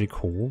is pretty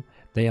cool.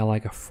 They are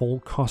like a full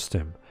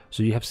costume.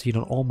 So you have seen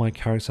on all my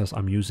characters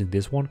I'm using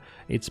this one.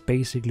 It's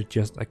basically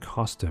just a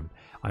costume.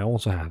 I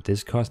also have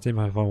this costume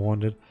if I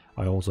wanted.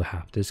 I also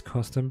have this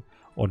costume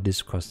or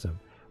this costume.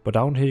 But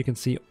down here you can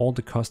see all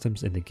the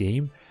customs in the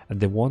game,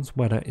 and the ones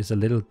where there is a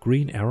little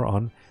green arrow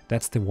on,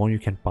 that's the one you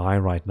can buy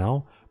right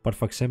now. But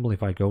for example,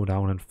 if I go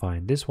down and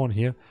find this one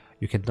here,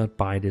 you cannot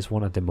buy this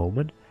one at the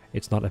moment.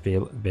 It's not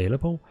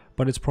available,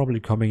 but it's probably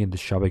coming in the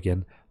shop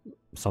again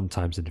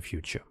sometimes in the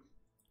future.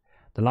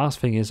 The last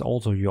thing is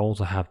also you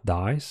also have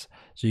dyes,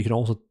 so you can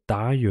also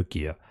dye your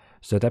gear.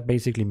 So that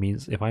basically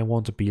means if I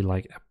want to be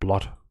like a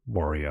blood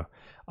warrior,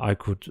 I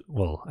could,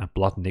 well, a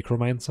blood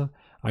necromancer,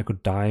 I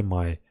could dye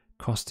my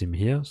costume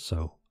here,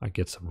 so I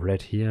get some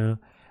red here,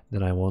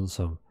 then I want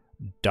some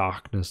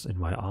darkness in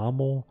my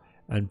armor,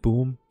 and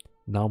boom,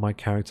 now my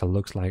character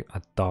looks like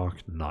a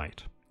dark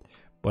knight.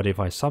 But if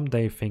I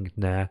someday think,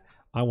 nah,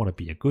 I want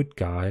to be a good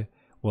guy,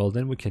 well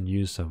then we can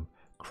use some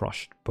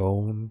crushed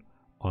bone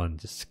on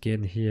the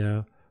skin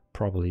here,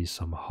 probably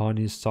some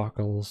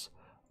honeysuckles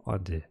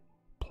on the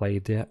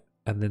plate there,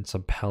 and then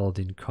some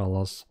paladin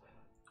colors,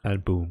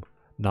 and boom,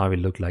 now we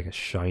look like a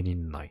shiny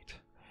knight.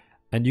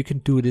 And you can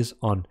do this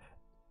on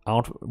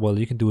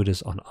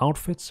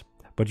outfits,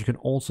 but you can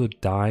also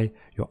dye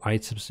your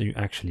items that you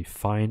actually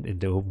find in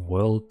the open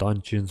world,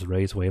 dungeons,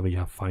 raids, wherever you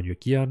have find your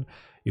gear on.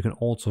 You can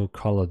also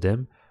color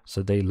them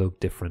so they look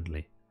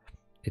differently.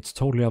 It's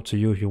totally up to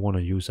you if you want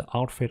to use an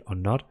outfit or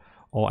not,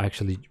 or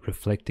actually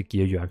reflect the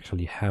gear you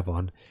actually have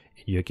on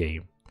in your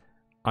game.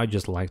 I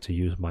just like to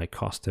use my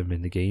costume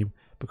in the game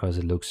because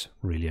it looks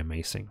really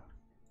amazing.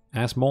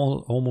 As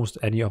almost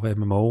any other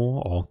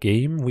MMO or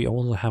game, we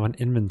also have an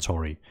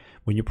inventory.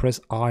 When you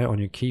press I on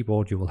your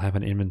keyboard, you will have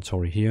an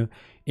inventory here.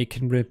 It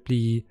can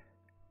be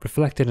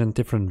reflected in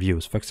different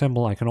views. For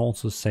example, I can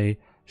also say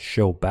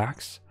show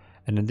bags,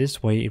 and in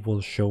this way it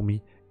will show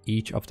me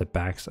each of the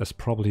bags as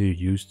probably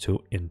you're used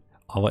to in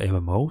other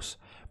MMOs.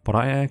 But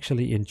I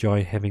actually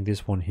enjoy having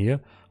this one here,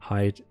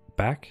 hide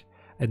bag,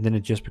 and then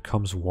it just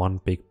becomes one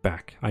big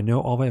bag. I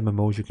know other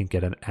MMOs you can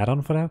get an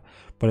add-on for that,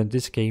 but in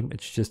this game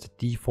it's just a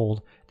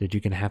default that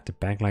you can have the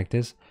bag like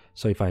this.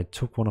 So if I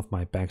took one of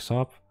my bags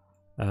up,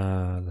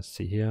 let's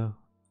see here,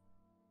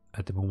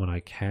 at the moment I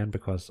can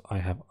because I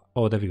have,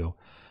 oh there we go.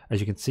 As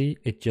you can see,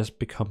 it just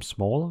becomes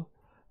smaller,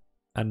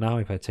 and now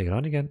if I take it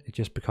on again, it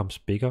just becomes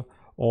bigger.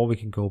 Or we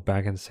can go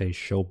back and say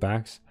show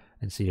bags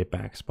and see the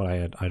bags, but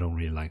I don't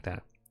really like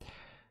that.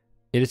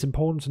 It is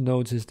important to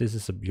notice this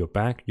is your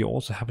bag. You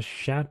also have a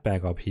shared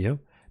bag up here.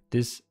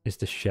 This is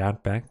the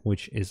shared bag,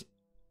 which is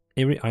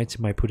every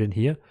item I put in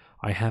here,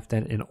 I have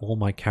that in all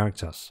my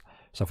characters.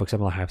 So for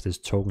example, I have this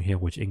token here,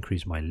 which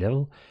increases my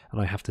level, and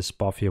I have this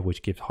buff here,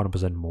 which gives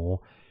 100% more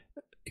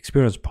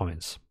experience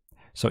points.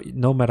 So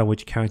no matter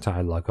which character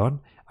I log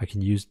on, I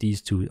can use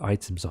these two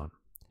items on.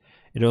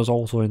 It is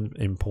also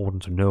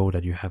important to know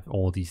that you have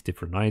all these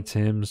different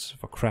items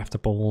for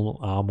craftable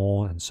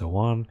armor and so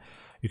on.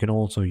 You can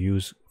also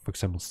use, for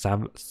example,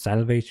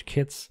 salvage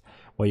kits,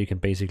 where you can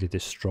basically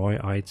destroy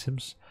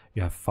items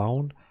you have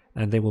found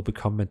and they will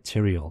become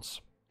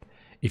materials.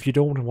 If you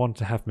don't want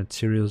to have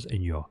materials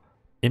in your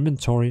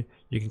inventory,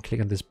 you can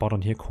click on this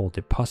button here called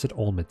deposit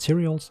all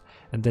materials,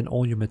 and then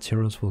all your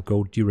materials will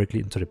go directly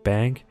into the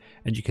bank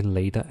and you can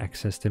later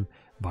access them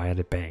via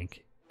the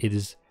bank. It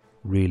is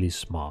really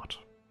smart.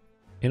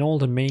 In all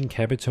the main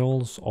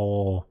capitals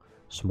or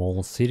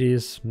small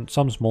cities,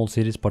 some small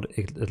cities, but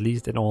at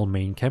least in all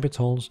main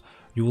capitals,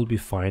 you will be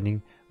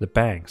finding the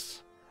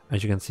banks.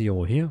 As you can see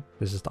over here,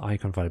 this is the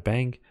icon for the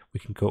bank. We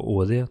can go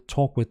over there,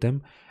 talk with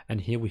them, and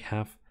here we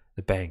have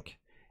the bank.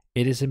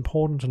 It is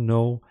important to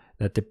know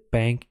that the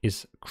bank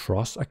is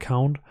cross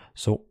account,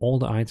 so all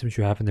the items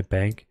you have in the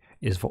bank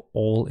is for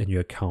all in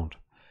your account.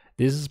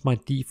 This is my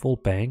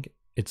default bank.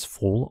 It's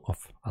full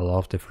of a lot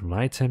of different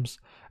items,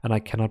 and I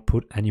cannot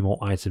put any more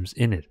items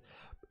in it.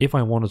 If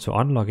I wanted to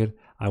unlock it,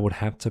 I would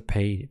have to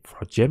pay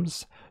for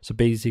gems. So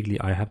basically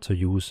I have to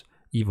use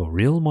either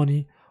real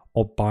money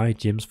or buy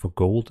gems for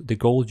gold. The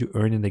gold you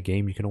earn in the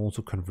game, you can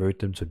also convert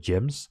them to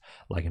gems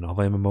like in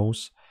other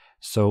MMOs.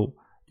 So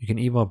you can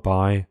either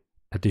buy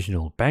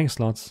additional bank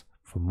slots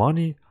for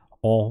money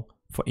or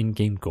for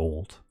in-game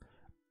gold.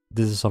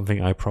 This is something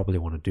I probably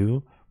want to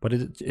do, but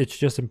it's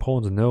just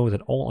important to know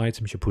that all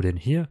items you put in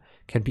here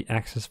can be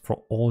accessed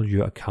for all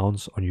your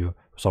accounts on your,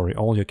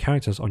 all your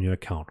characters on your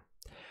account.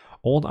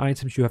 all the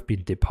items you have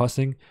been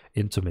depositing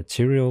into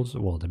materials,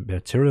 well, the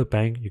material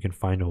bank you can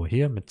find over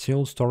here,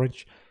 material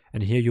storage,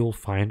 and here you'll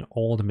find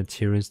all the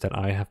materials that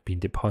I have been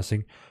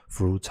depositing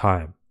through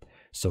time.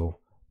 So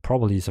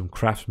probably some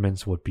craftsmen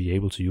would be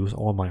able to use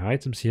all my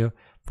items here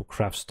for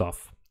craft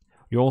stuff.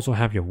 You also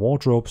have your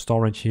wardrobe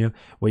storage here,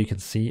 where you can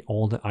see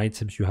all the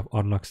items you have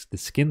unlocked the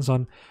skins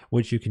on,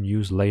 which you can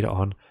use later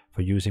on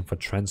for using for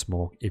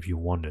transmog if you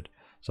wanted.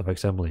 So for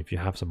example, if you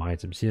have some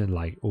items here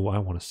like, oh, I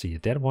want to see a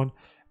dead one,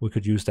 we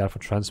could use that for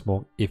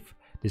transmog if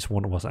this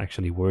one was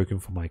actually working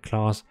for my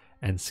class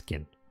and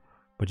skin.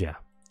 But yeah,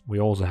 we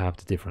also have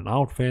the different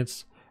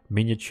outfits,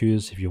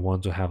 miniatures if you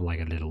want to have like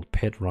a little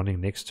pet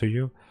running next to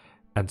you,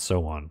 and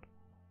so on.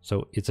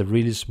 So it's a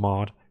really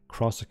smart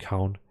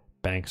cross-account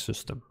bank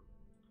system.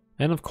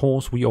 And of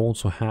course, we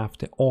also have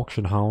the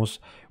auction house,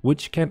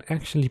 which can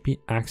actually be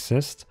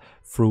accessed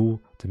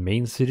through the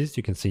main cities.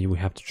 You can see we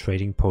have the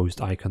trading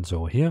post icons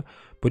over here,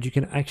 but you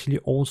can actually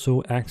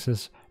also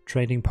access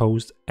trading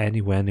post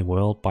anywhere in the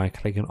world by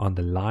clicking on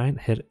the line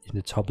head in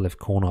the top left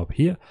corner up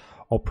here,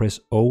 or press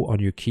O on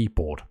your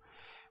keyboard.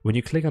 When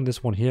you click on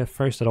this one here,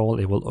 first of all,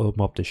 it will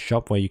open up the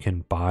shop where you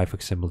can buy, for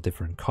example,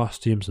 different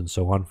costumes and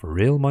so on for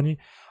real money,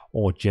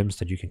 or gems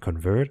that you can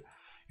convert.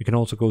 You can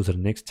also go to the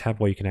next tab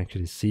where you can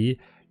actually see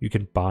you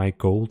can buy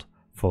gold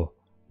for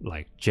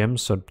like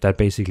gems. So that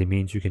basically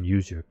means you can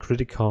use your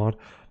credit card,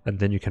 and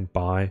then you can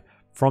buy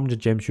from the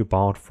gems you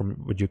bought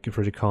from with your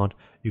credit card,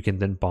 you can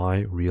then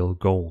buy real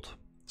gold.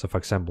 So for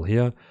example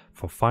here,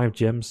 for 5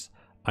 gems,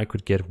 I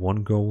could get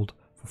 1 gold.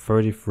 For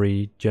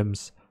 33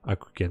 gems, I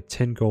could get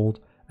 10 gold,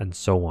 and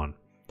so on.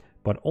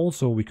 But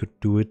also we could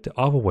do it the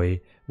other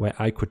way, where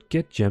I could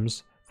get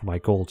gems for my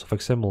gold. So for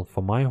example,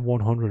 for my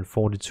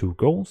 142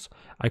 golds,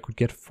 I could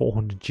get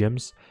 400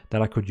 gems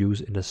that I could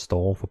use in the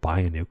store for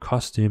buying a new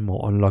costume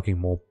or unlocking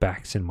more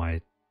bags in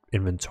my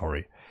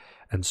inventory,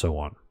 and so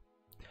on.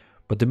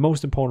 But the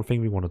most important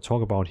thing we want to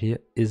talk about here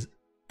is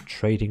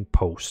trading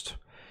post.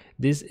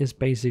 This is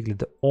basically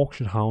the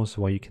auction house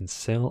where you can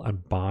sell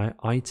and buy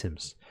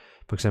items.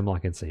 For example, I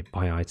can say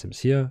buy items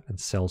here and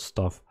sell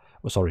stuff,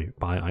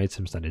 buy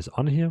items that is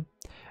on here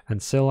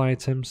and sell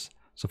items.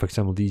 So for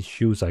example, these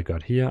shoes I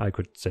got here, I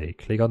could say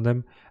click on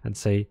them and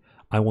say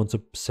I want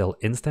to sell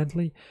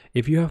instantly.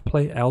 If you have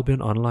played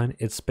Albion Online,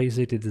 it's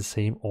basically the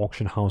same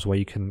auction house where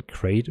you can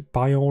create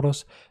buy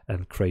orders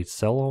and create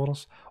sell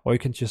orders, or you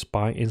can just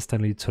buy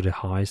instantly to the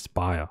highest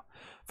buyer.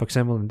 For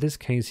example, in this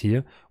case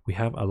here, we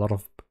have a lot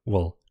of,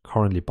 well,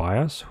 currently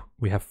buyers.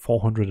 We have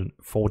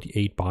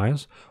 448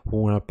 buyers who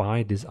want to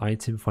buy this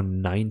item for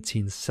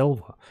 19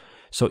 silver.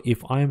 So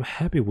if I am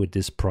happy with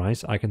this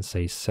price, I can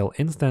say sell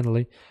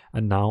instantly,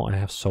 and now I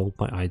have sold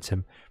my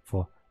item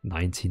for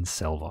 19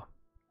 silver.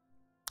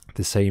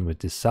 The same with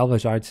this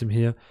salvage item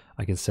here.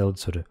 I can sell it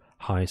to the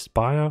highest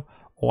buyer,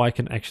 or I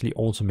can actually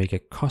also make a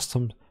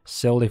custom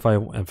sell if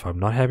I'm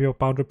not happy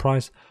about the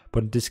price,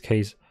 but in this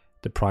case,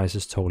 the price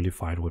is totally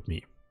fine with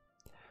me.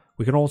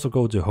 We can also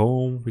go to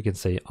home, we can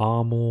say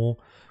armor,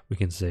 we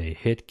can say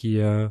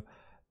headgear,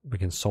 we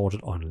can sort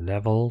it on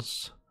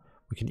levels,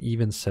 we can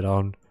even set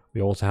on,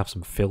 we also have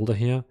some filter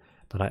here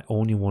that I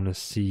only want to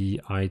see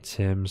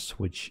items,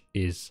 which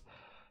is,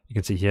 you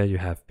can see here you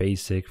have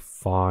basic,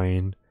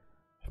 fine,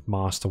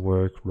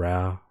 masterwork,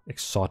 rare,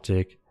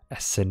 exotic,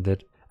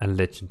 ascended, and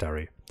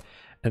legendary.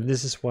 And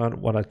this is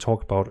what I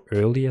talked about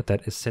earlier,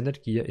 that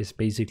ascended gear is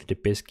basically the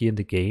best gear in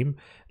the game.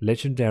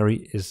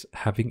 Legendary is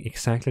having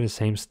exactly the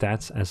same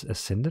stats as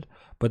ascended,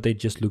 but they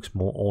just looks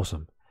more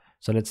awesome.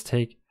 So let's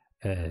take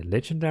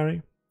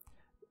legendary.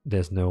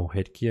 There's no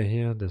headgear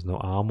here, there's no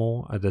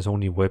armor, there's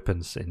only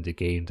weapons in the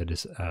game that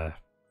is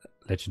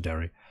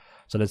legendary.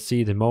 So let's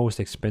see, the most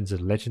expensive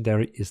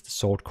legendary is the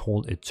sword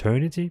called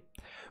Eternity,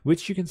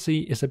 which you can see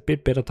is a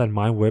bit better than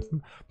my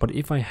weapon. But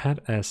if I had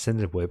an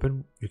ascended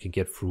weapon you can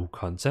get through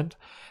content,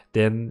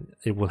 then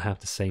it will have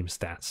the same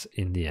stats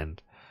in the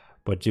end.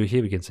 But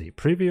here we can see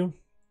preview,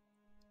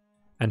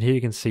 and here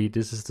you can see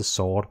this is the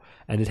sword,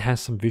 and it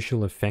has some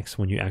visual effects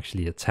when you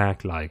actually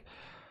attack, like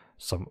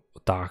some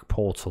dark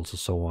portals or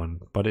so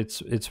on. But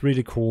it's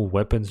really cool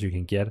weapons you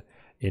can get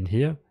in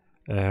here,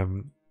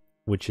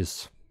 which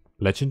is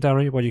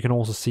legendary. But you can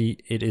also see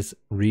it is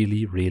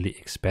really, really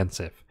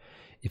expensive.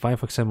 If I,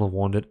 for example,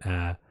 wanted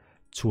a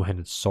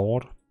two-handed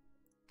sword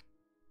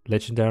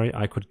legendary,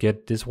 I could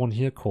get this one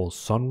here called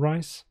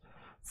Sunrise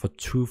for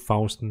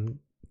 2,000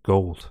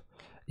 gold.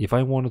 If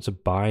I wanted to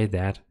buy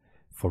that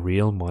for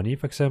real money,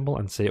 for example,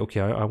 and say,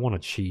 okay, I want to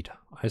cheat.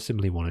 I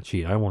simply want to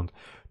cheat. I want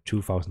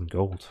 2,000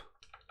 gold.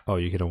 Oh,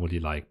 you can only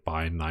like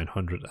buy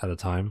 900 at a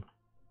time.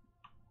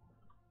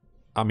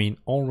 I mean,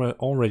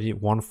 already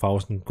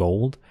 1,000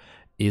 gold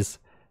is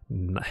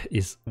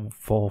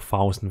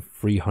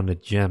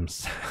 4,300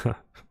 gems.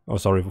 Oh,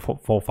 sorry,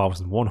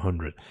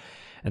 4,100.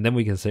 And then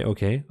we can say,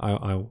 okay,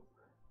 I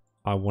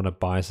want to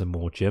buy some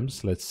more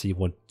gems. Let's see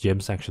what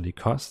gems actually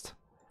cost.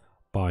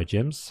 Buy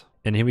gems.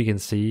 And here we can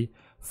see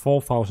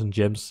 4,000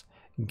 gems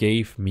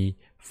gave me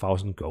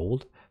 1,000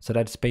 gold. So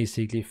that's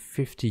basically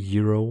 50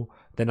 euro.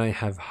 Then I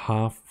have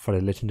half for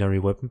the legendary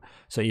weapon.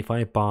 So if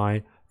I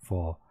buy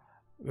for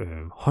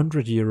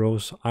 100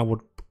 euros, I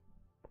would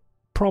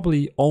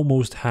probably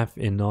almost have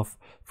enough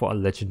for a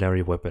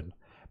legendary weapon.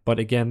 But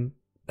again,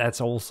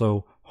 that's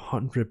also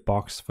 100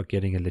 bucks for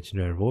getting a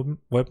legendary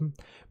weapon.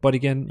 But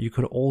again, you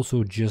could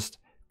also just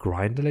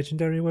grind the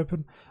legendary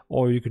weapon,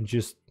 or you can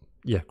just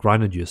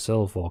grind it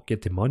yourself or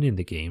get the money in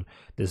the game.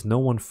 There's no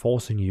one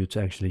forcing you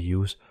to actually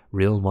use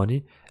real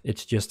money.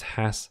 It just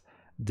has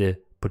the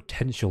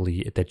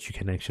potentially that you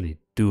can actually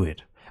do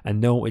it. And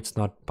no, it's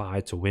not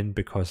buy to win,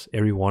 because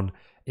everyone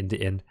in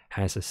the end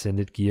has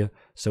ascended gear,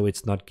 so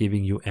it's not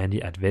giving you any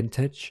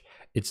advantage.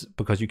 It's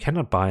because you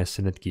cannot buy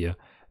ascended gear,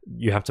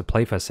 you have to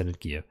play for ascended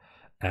gear,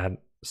 and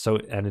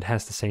it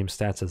has the same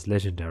stats as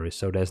legendary,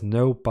 so there's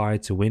no buy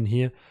to win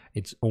here.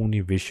 It's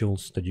only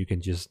visuals that you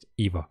can just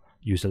either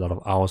use a lot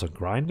of hours of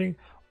grinding,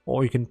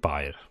 or you can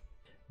buy it.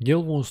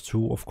 Guild Wars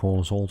 2 of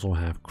course also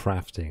have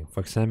crafting. For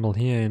example,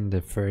 here in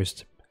the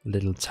first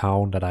little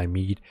town that I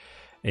meet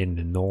in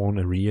the Norn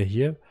area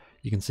here,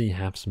 you can see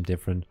have some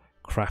different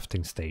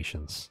crafting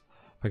stations.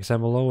 For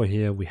example, over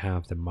here we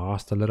have the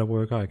master leather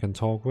worker I can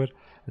talk with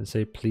and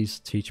say, please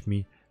teach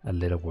me a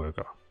leather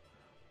worker.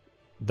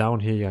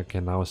 Down here I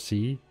can now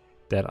see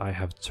that I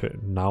have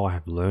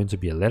learned to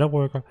be a leather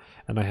worker,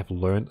 and I have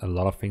learned a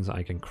lot of things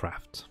I can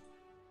craft.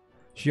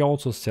 She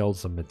also sells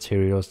some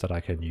materials that I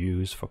can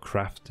use for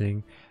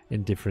crafting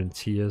in different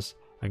tiers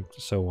and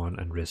so on,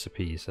 and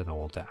recipes and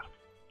all that.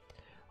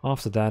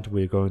 After that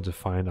we're going to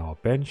find our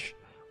bench,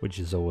 which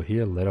is over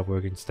here,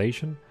 leatherworking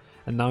station.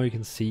 And now you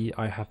can see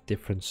I have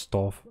different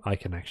stuff I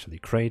can actually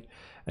create.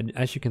 And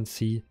as you can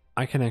see,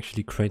 I can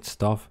actually create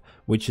stuff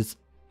which is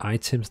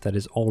items that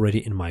is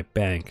already in my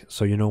bank.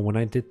 So you know, when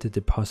I did the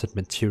deposit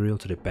material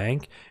to the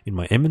bank in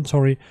my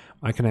inventory,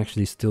 I can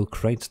actually still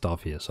create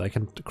stuff here. So I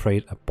can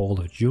create a ball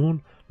of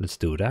June. Let's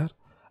do that.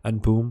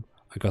 And boom,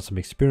 I got some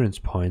experience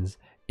points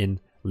in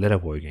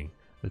leatherworking.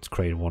 Let's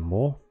create one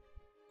more.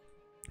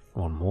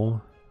 One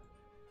more.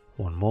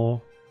 One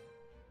more.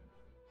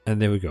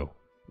 And there we go.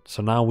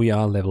 So now we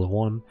are level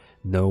 1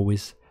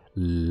 novice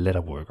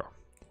leatherworker.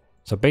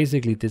 So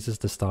basically this is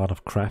the start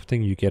of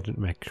crafting. You get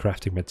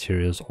crafting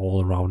materials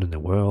all around in the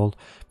world.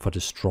 For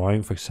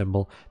destroying, for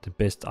example, the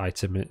best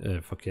item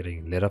for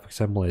getting leather, for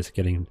example, is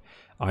getting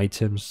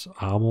items,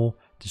 armor,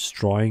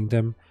 destroying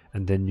them,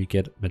 and then you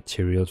get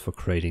materials for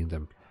creating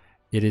them.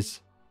 It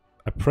is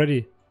a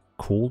pretty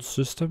cool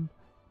system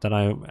that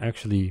I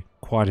actually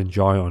quite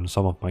enjoy on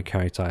some of my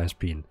character has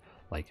been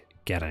like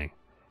getting.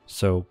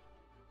 So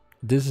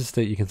this is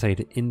you can say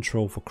the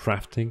intro for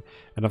crafting,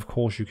 and of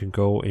course you can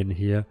go in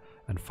here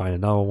and find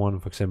another one.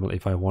 For example,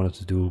 if I wanted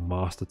to do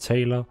master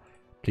tailor,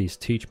 please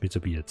teach me to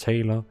be a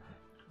tailor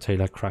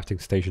crafting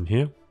station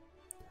here.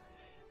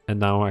 And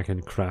now I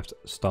can craft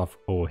stuff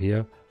over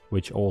here,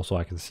 which also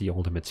I can see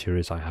all the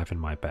materials I have in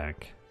my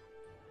bank.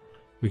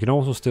 We can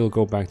also still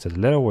go back to the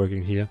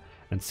leatherworking here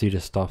and see the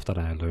stuff that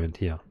I learned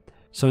here.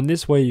 So in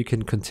this way you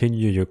can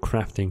continue your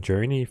crafting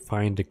journey,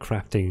 find the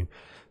crafting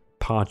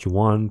part you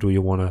want. Do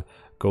you want to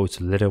go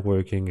to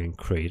leatherworking and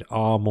create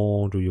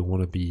armor? Do you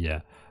want to be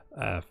a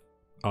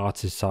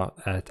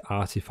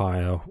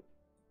artifier?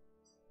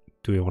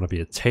 Do you want to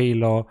be a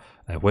tailor,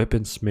 a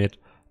weaponsmith,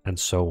 and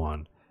so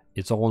on?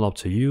 It's all up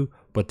to you,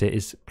 but there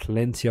is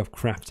plenty of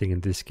crafting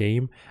in this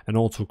game, and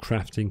also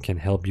crafting can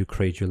help you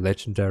create your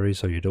legendary,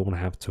 so you don't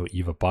have to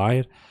either buy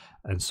it,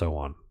 and so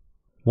on.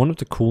 One of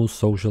the cool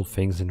social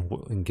things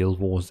in Guild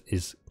Wars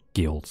is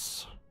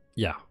guilds.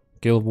 Yeah,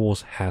 Guild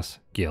Wars has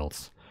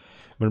guilds.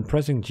 When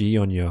pressing G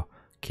on your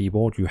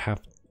keyboard, you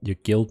have your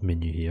guild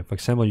menu here. For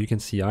example, you can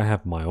see I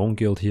have my own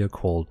guild here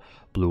called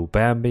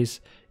WvWvW.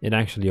 It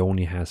actually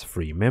only has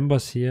 3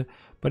 members here,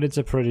 but it's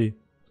a pretty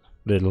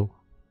little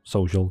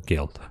social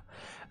guild.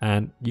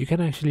 And you can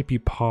actually be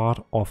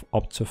part of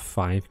up to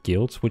 5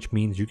 guilds, which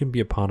means you can be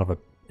a part of a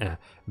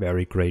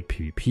very great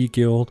PvP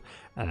guild,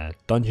 a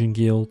dungeon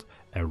guild,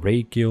 a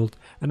raid guild,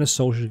 and a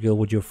social guild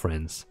with your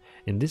friends.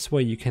 In this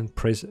way you can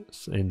press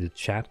in the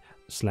chat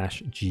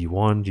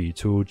 /G1,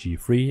 G2,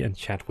 G3 and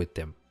chat with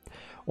them.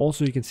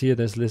 Also you can see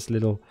there's this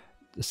little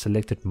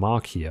selected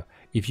mark here.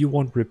 If you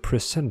want to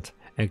represent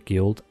a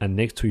guild and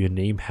next to your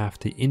name have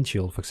the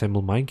initial, for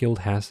example my guild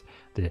has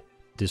the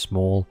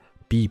small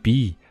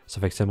BB. So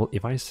for example,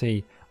 if I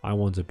say I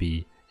want to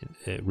be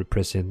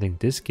representing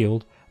this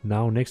guild,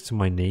 now next to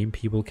my name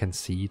people can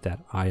see that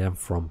I am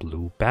from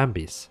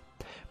WvWvW.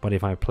 But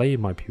if I play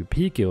in my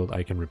PvP guild,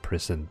 I can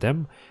represent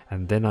them,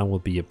 and then I will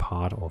be a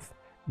part of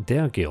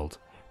their guild.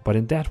 But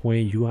in that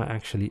way you are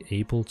actually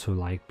able to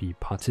like be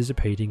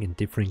participating in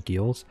different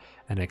guilds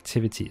and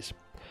activities.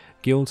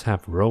 Guilds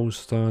have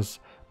rosters,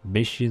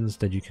 missions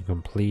that you can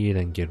complete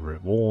and get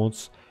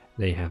rewards.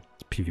 They have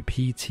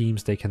PvP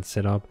teams they can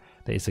set up.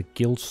 There is a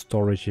guild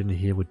storage in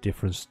here with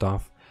different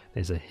stuff.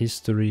 There's a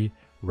history,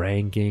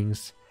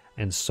 rankings,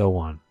 and so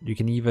on. You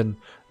can even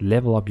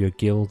level up your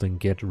guild and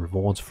get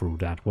rewards through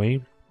that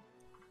way.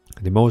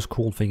 The most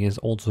cool thing is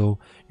also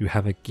you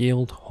have a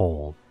guild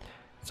hall.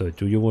 So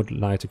do you would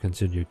like to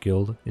continue your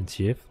guild in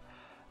TF?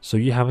 So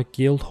you have a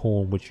guild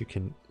hall which you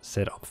can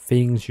set up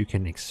things, you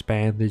can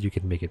expand it, you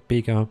can make it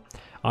bigger.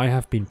 I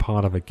have been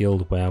part of a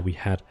guild where we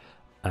had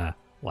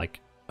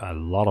like a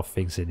lot of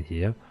things in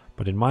here,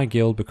 but in my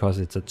guild, because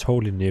it's a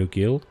totally new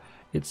guild,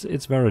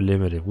 it's very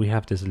limited. We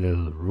have this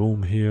little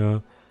room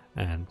here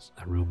and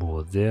a room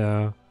over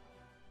there,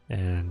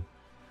 and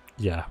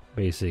yeah,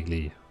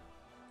 basically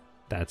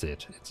that's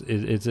it.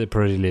 It's a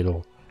pretty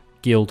little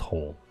guild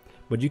hall,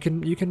 but you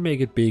can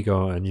make it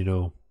bigger and, you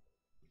know,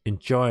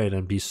 enjoy it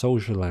and be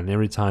social, and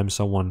every time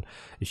someone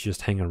is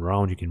just hanging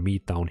around, you can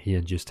meet down here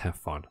and just have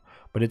fun.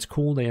 But it's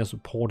cool they are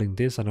supporting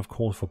this, and of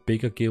course for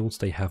bigger guilds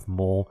they have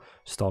more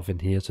stuff in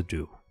here to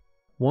do.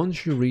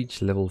 Once you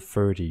reach level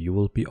 30, you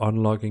will be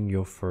unlocking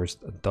your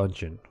first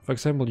dungeon. For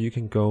example, you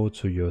can go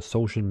to your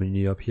social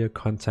menu up here,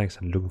 contacts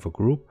and looking for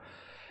group.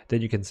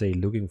 Then you can say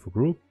looking for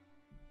group,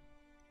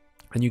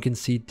 and you can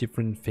see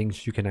different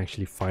things you can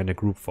actually find a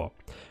group for.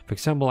 For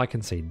example, I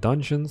can say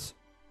dungeons,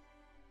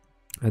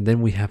 and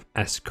then we have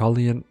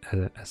Ascolian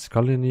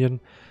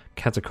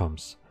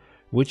Catacombs,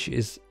 which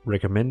is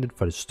recommended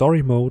for the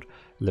story mode,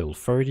 level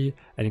 30,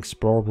 and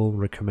explorable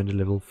recommended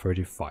level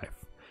 35.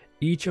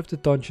 Each of the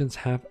dungeons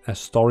have a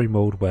story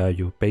mode where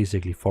you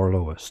basically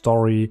follow a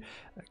story,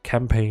 a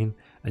campaign,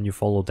 and you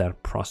follow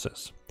that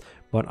process.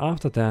 But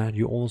after that,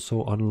 you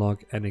also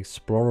unlock an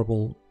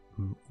explorable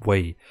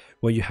way,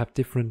 where you have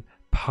different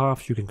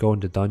paths you can go in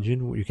the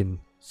dungeon. You can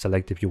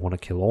select if you want to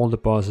kill all the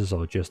bosses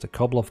or just a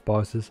couple of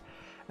bosses,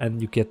 and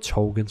you get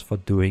tokens for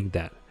doing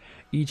that.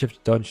 Each of the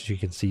dungeons you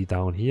can see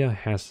down here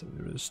has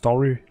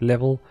story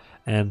level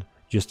and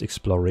just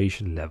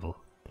exploration level.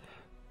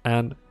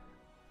 And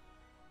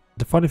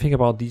the funny thing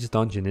about these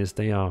dungeons is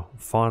they are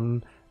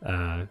fun,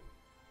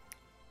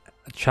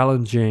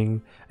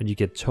 challenging, and you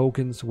get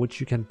tokens which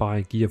you can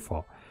buy gear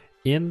for.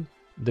 In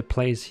the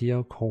place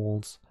here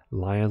called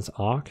Lion's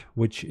Ark,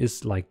 which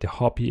is like the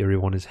hobby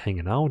everyone is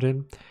hanging out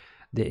in,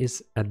 there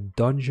is a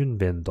dungeon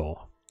vendor.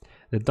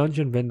 The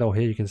dungeon vendor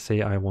here, you can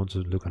say I want to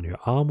look on your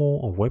armor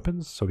or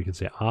weapons, so we can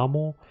say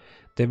armor.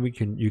 Then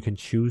you can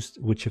choose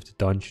which of the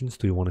dungeons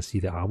do you want to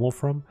see the armor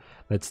from.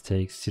 Let's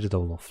take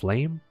Citadel of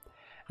Flame,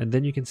 and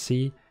then you can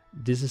see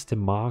this is the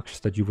marks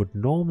that you would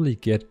normally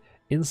get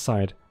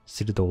inside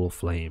Citadel of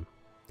Flame.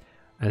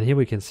 And here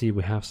we can see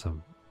we have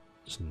some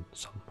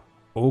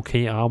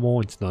okay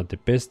armor. It's not the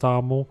best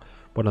armor,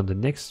 but on the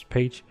next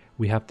page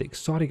we have the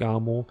exotic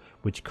armor,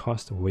 which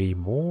costs way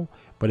more,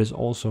 but is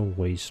also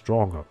way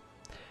stronger.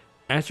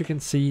 As you can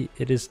see,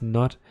 it's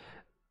not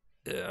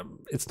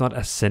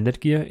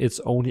ascended gear, it's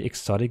only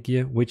exotic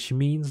gear, which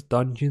means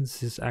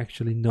dungeons is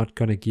actually not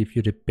gonna give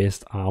you the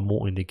best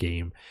armor in the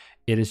game.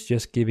 It is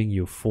just giving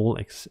you full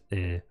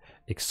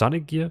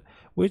exotic gear,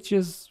 which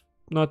is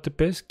not the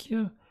best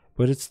gear,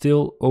 but it's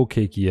still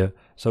okay gear,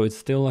 so it's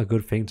still a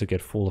good thing to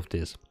get full of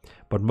this.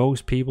 But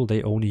most people,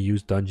 they only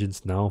use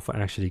dungeons now for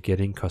actually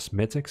getting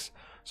cosmetics.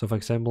 So for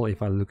example,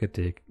 if I look at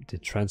the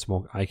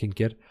transmog I can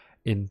get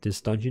in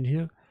this dungeon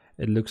here,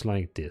 it looks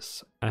like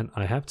this, and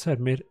I have to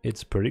admit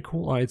it's pretty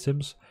cool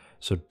items,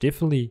 so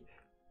definitely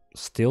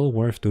still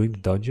worth doing the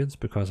dungeons,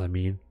 because I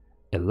mean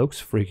it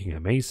looks freaking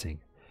amazing.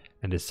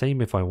 And the same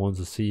if I want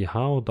to see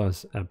how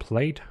does a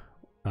plate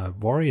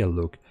warrior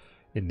look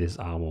in this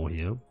armor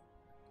here,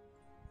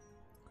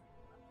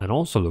 and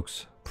also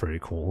looks pretty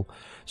cool.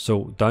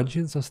 So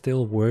dungeons are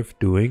still worth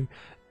doing,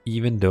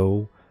 even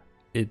though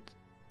it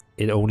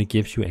only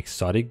gives you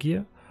exotic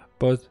gear,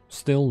 but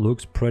still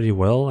looks pretty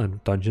well,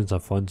 and dungeons are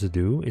fun to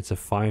do. It's a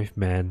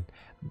 5-man,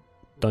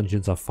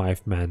 dungeons are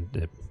 5-man,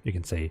 you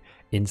can say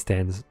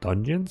instance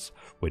dungeons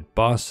with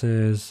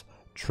bosses,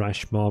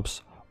 trash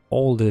mobs,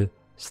 all the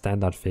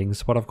standard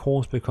things. But of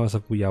course, because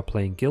we are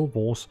playing Guild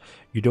Wars,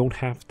 you don't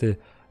have the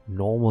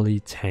normally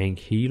tank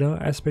healer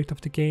aspect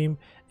of the game.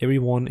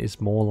 Everyone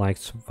is more like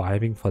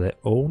surviving for their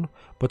own,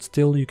 but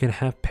still you can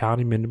have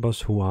party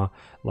members who are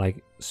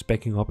like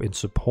specking up in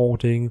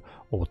supporting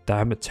or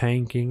damage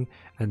tanking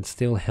and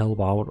still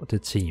help out the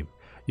team.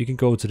 You can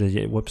go to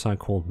the website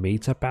called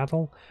Meta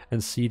Battle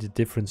and see the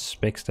different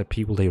specs that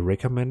people they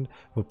recommend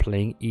for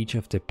playing each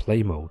of the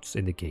play modes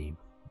in the game.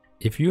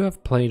 If you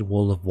have played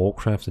World of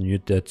Warcraft and you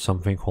did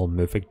something called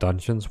Mythic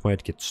Dungeons, where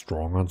it gets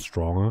stronger and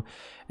stronger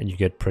and you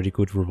get pretty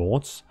good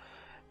rewards,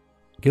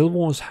 Guild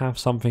Wars have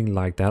something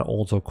like that,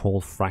 also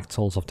called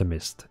Fractals of the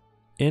Mist.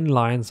 In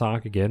Lion's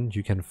Ark again,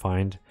 you can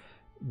find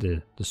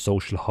the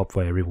social hub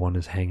where everyone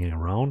is hanging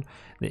around.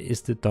 There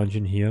is the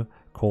dungeon here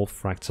called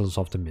Fractals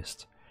of the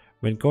Mist.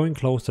 When going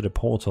close to the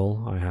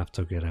portal, I have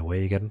to get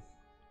away again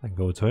and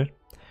go to it.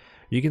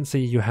 You can see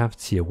you have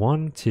tier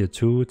 1, tier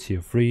 2,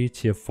 tier 3,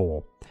 tier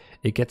 4.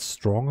 It gets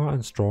stronger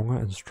and stronger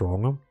and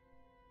stronger.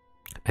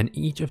 And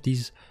each of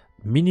these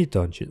mini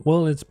dungeon,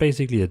 well, it's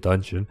basically a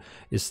dungeon,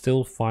 is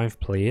still 5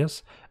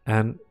 players,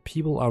 and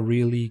people are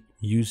really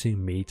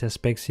using meta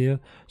specs here,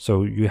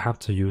 so you have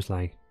to use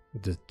like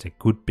the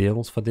good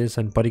builds for this.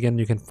 And but again,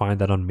 you can find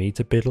that on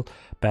Meta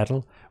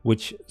Battle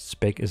which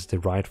spec is the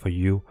right for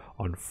you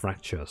on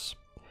Fractures.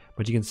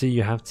 But you can see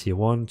you have tier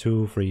 1,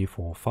 2, 3,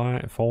 4,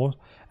 5, 4,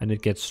 and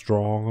it gets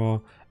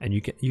stronger, and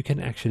you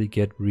can actually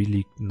get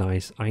really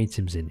nice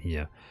items in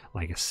here,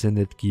 like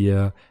ascended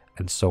gear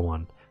and so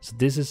on. So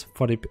this is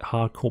for the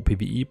hardcore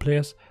PvE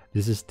players.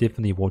 This is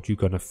definitely what you're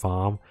gonna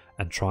farm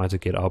and try to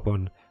get up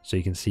on, so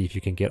you can see if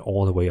you can get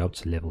all the way up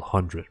to level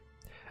 100.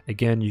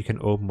 Again, you can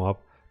open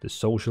up the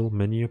social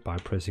menu by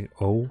pressing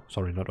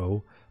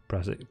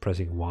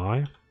pressing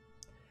Y,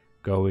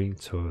 going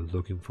to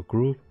looking for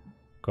group,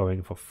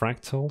 going for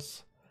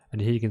Fractals, and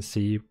here you can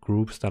see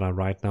groups that are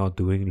right now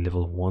doing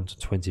level 1 to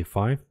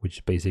 25,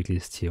 which basically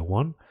is tier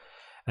 1,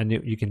 and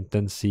you can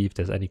then see if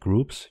there's any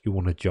groups you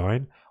want to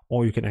join,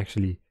 or you can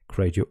actually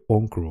create your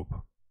own group.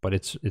 But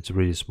it's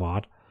really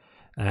smart,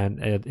 and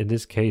in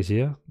this case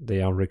here,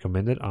 they are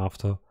recommended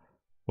after,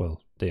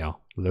 well, they are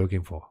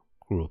looking for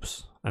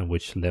groups and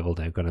which level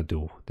they're gonna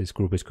do. This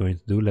group is going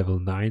to do level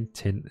 9,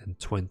 10, and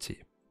 20.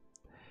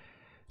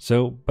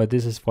 So, but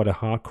this is for the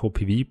hardcore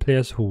PvE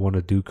players who want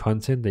to do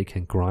content. They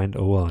can grind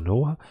over and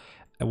over,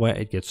 where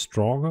it gets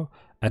stronger,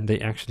 and they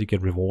actually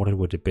get rewarded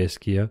with the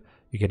best gear.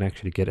 You can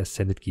actually get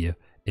ascended gear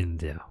in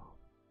there.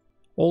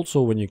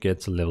 Also, when you get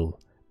to level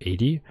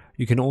 80,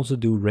 you can also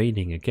do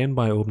raiding, again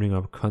by opening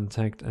up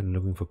contact and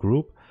looking for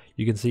group.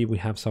 You can see we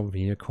have something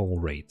here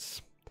called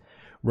raids.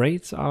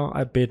 Raids are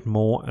a bit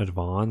more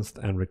advanced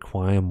and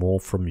require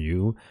more from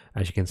you.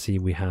 As you can see,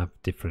 we have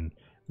different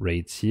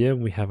raids here.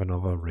 We have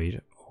another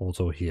raid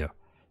also here.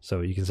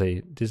 So you can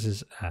say this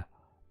is a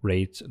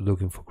raid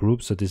looking for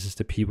groups. So this is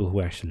the people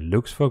who actually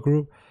looks for a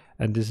group,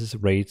 and this is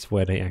raids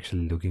where they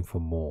actually looking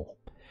for more.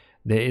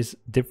 There is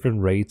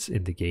different raids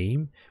in the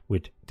game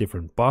with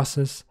different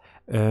bosses,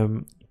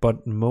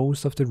 but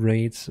most of the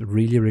raids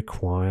really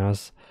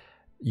requires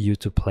you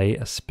to play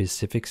a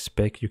specific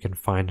spec you can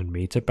find in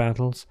meta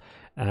battles,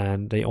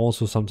 and they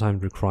also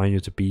sometimes require you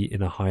to be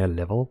in a higher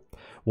level.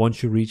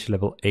 Once you reach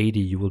level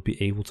 80, you will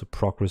be able to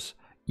progress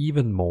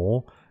even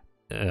more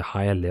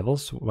higher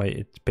levels, where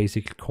it's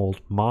basically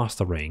called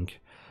master rank,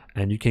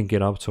 and you can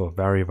get up to a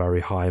very,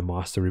 very high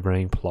mastery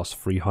rank plus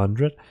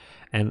 300.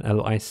 And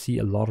I see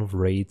a lot of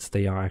raids,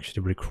 they are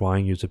actually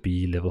requiring you to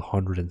be level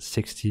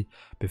 160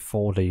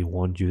 before they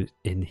want you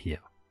in here.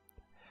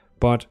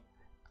 But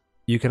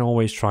you can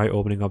always try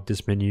opening up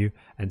this menu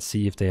and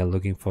see if they are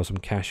looking for some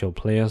casual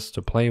players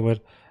to play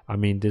with. I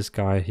mean, this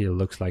guy here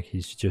looks like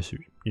he's just,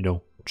 you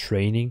know,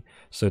 training,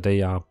 so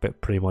they are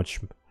pretty much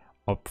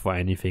up for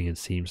anything, it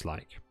seems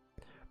like.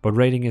 But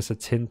raiding is a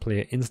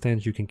 10-player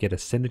instance. You can get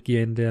ascended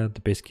gear in there,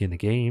 the best gear in the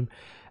game,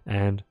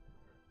 and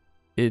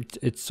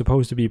it's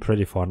supposed to be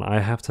pretty fun. I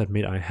have to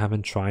admit I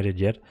haven't tried it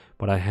yet,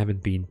 but I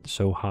haven't been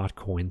so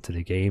hardcore into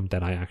the game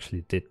that I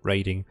actually did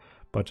raiding,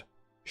 but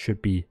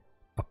should be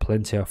a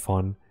plenty of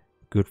fun,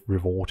 good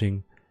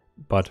rewarding.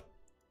 But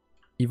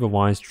either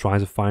wise, try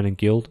to find a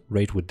guild,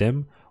 raid with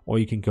them, or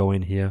you can go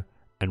in here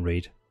and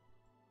raid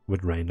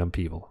with random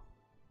people.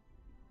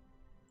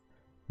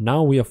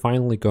 Now we are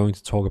finally going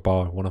to talk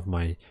about one of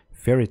my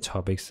favorite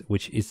topics,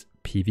 which is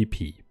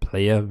PvP,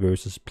 player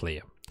versus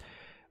player.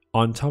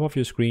 On top of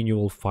your screen you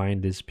will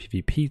find this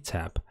PvP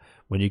tab.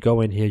 When you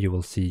go in here, you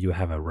will see you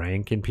have a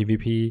rank in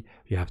PvP,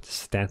 you have the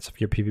stats of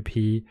your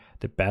PvP,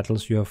 the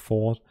battles you have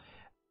fought,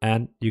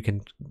 and you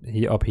can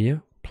up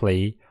here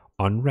play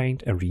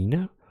unranked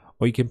arena,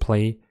 or you can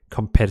play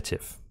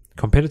competitive.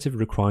 Competitive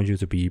requires you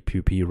to be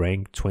PvP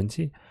rank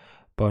 20,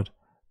 but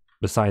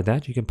beside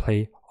that you can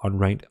play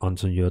unranked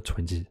until you're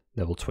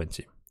level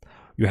 20.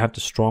 You have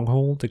the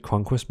stronghold, the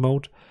conquest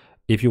mode.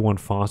 If you want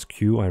fast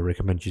queue, I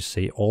recommend you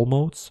say all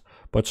modes.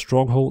 But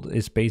stronghold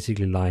is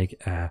basically like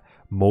a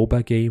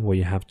MOBA game where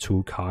you have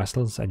two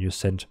castles and you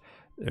send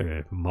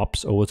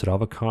mobs over to the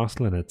other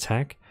castle and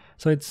attack.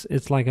 So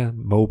it's like a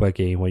MOBA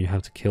game where you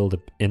have to kill the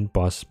end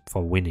boss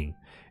for winning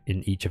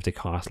in each of the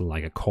castle,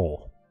 like a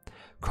core.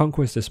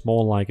 Conquest is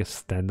more like a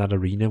standard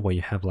arena where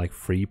you have like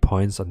 3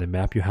 points on the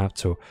map you have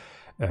to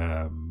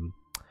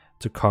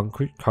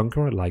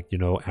conquer, like, you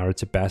know,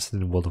 Arita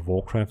Bastion in World of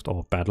Warcraft,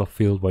 or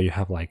Battlefield, where you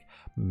have like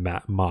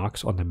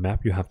marks on the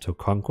map you have to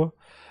conquer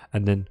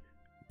and then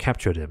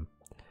capture them.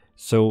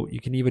 So you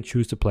can either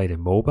choose to play the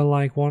MOBA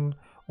like one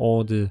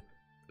or the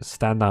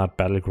standard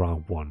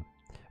battleground one,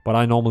 but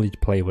I normally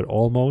play with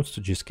all modes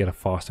to just get a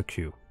faster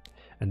queue,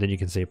 and then you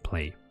can say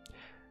play.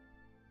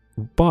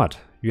 But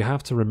you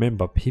have to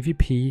remember,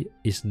 PvP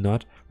is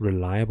not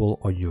reliable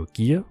on your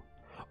gear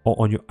or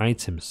on your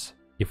items.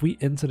 If we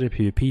enter the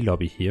PvP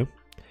lobby here,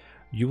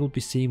 you will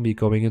be seeing me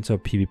going into a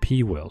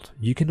PvP world.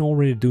 You can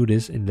already do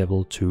this in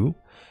level 2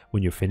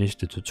 when you finish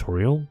the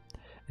tutorial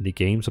in the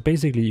game. So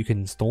basically you can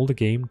install the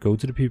game, go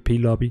to the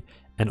PvP lobby,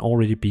 and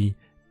already be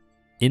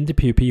in the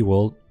PvP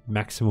world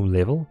maximum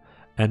level,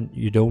 and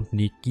you don't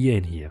need gear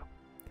in here.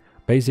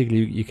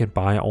 Basically you can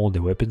buy all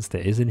the weapons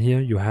there is in here,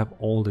 you have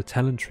all the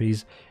talent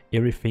trees,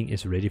 everything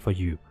is ready for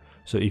you.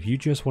 So if you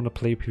just want to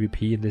play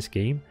PvP in this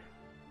game,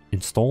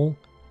 install,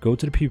 go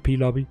to the PvP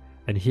lobby,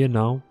 and here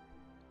now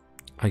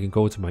I can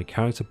go to my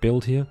character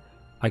build here.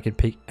 I can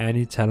pick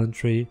any talent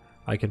tree,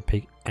 I can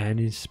pick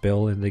any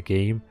spell in the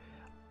game.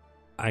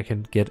 I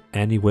can get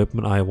any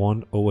weapon I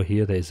want. Over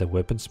here there is a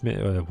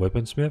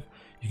weaponsmith.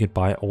 You can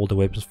buy all the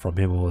weapons from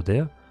him over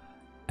there.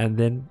 And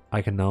then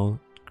I can now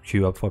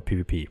queue up for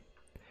PvP.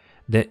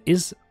 There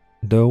is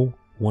though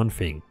one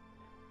thing.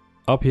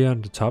 Up here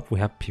on the top we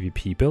have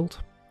PvP build.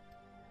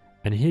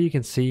 And here you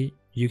can see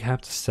you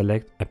have to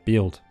select a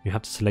build. You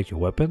have to select your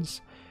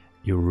weapons,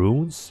 your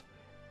runes,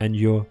 and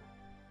your,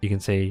 you can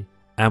say,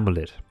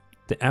 amulet.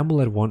 The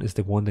amulet one is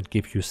the one that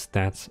gives you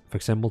stats. For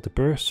example, the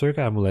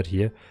Berserker amulet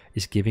here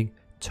is giving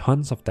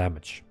tons of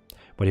damage.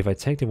 But if I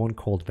take the one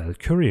called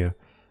Valkyria,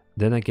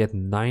 then I get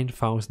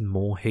 9,000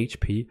 more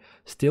HP.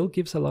 Still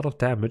gives a lot of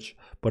damage,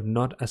 but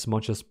not as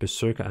much as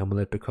Berserker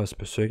amulet, because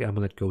Berserker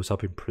amulet goes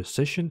up in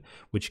precision,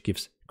 which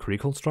gives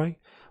critical strike.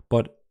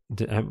 But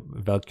the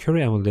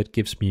Valkyria amulet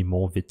gives me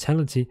more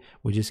vitality,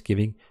 which is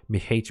giving me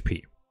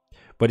HP.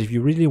 But if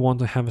you really want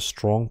to have a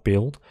strong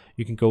build,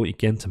 you can go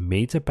again to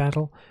meta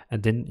battle,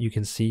 and then you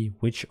can see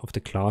which of the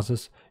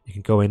classes, you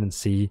can go in and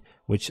see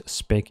which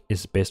spec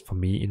is best for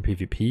me in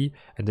PvP,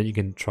 and then you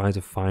can try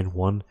to find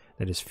one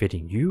that is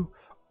fitting you.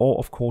 Or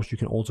of course you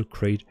can also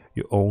create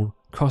your own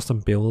custom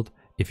build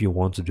if you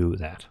want to do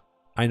that.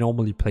 I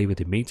normally play with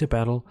the meta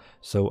battle,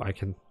 so I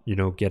can, you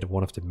know, get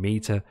one of the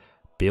meta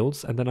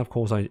builds, and then of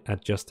course I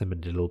adjust them a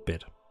little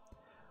bit.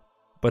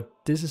 But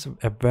this is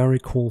a very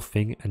cool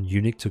thing and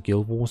unique to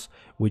Guild Wars,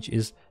 which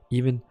is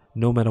even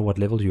no matter what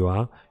level you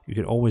are, you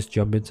can always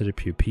jump into the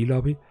PvP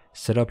lobby,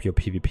 set up your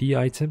PvP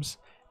items,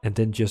 and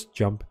then just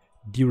jump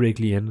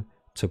directly in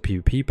to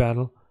PvP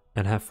battle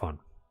and have fun.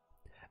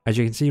 As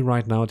you can see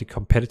right now, the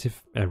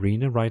competitive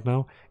arena right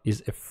now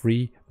is a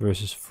 3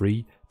 versus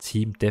 3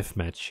 team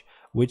deathmatch,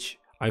 which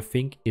I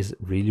think is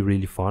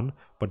really fun.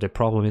 But the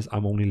problem is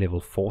I'm only level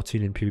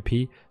 14 in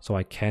PvP, so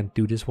I can't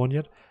do this one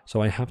yet.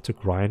 So I have to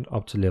grind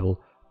up to level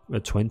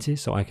 20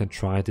 so I can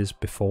try this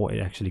before it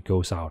actually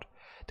goes out.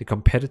 The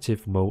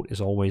competitive mode is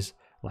always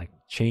like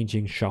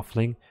changing,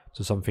 shuffling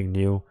to something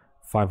new.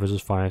 5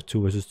 versus 5,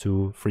 2 versus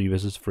 2, 3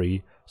 versus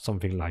 3,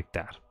 something like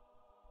that.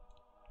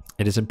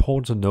 It is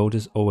important to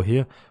notice over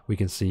here we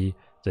can see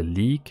the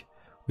league,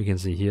 we can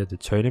see here the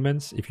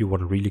tournaments. If you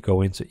want to really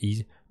go into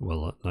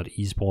not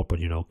esport, but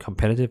you know,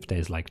 competitive,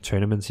 there's like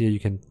tournaments here you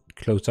can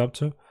close up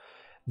to.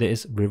 There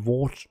is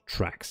reward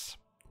tracks,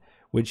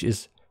 which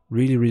is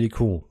really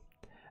cool.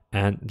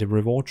 And the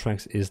reward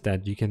tracks is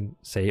that you can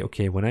say,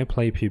 okay, when I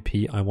play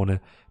PvP, I want to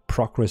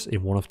progress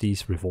in one of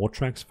these reward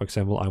tracks. For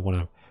example, I want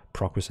to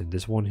progress in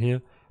this one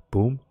here,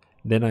 boom.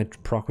 Then I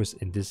progress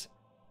in this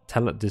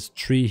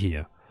tree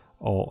here,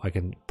 or I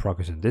can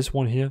progress in this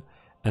one here.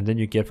 And then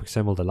you get, for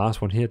example, the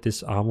last one here,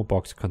 this armor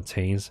box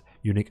contains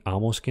unique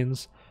armor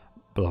skins,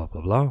 blah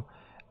blah blah.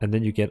 And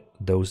then you get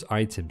those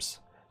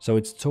items. So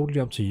it's totally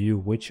up to you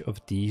which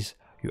of these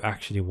you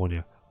actually want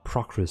to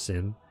progress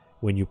in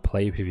when you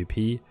play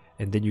PvP.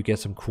 And then you get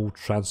some cool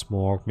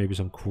transmog, maybe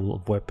some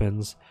cool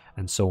weapons,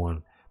 and so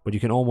on. But you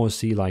can almost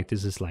see like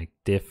this is like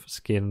death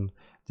skin,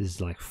 this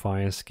is like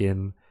fire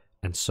skin,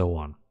 and so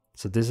on.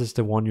 So this is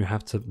the one you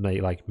have to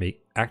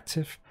make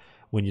active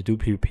when you do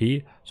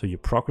PvP, so you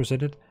progress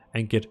in it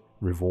and get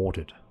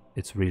rewarded.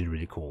 It's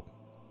really cool.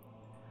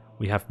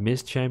 We have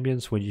mist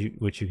champions which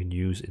you can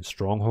use in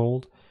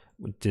Stronghold.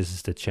 This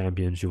is the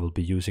champions you will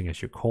be using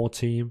as your core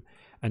team,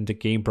 and the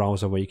game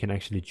browser where you can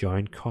actually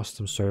join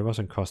custom servers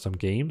and custom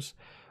games,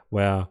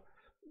 where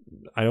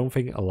I don't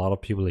think a lot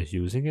of people is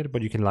using it,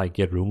 but you can like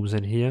get rooms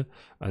in here,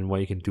 and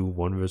where you can do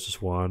 1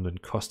 versus 1 and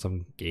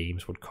custom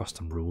games with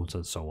custom rules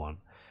and so on.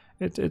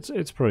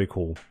 It's pretty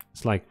cool.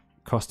 It's like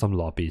custom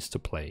lobbies to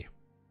play.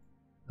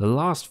 The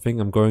last thing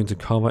I'm going to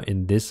cover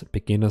in this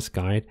beginner's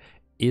guide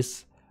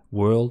is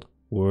world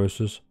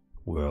versus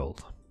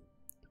world.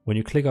 When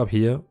you click up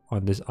here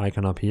on this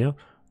icon up here,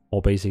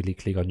 or basically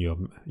click on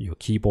your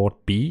keyboard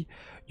B,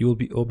 you will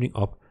be opening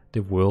up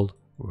the world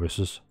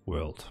versus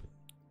world.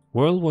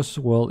 World vs.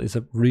 World is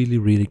a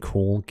really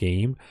cool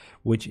game,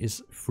 which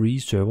is 3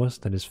 servers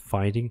that is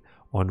fighting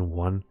on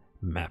one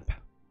map.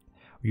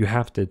 You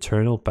have the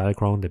Eternal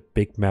Battleground, the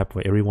big map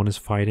where everyone is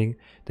fighting.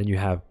 Then you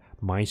have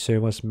my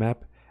server's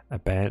map, a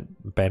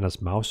Banner's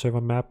Mouth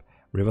server map,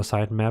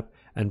 Riverside map,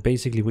 and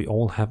basically we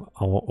all have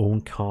our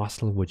own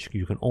castle, which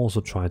you can also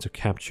try to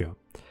capture.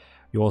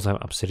 You also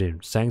have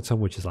Obsidian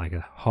Sanctum, which is like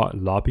a hot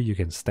lobby you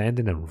can stand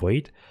in and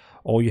wait.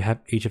 Or you have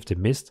Age of the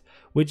Mist,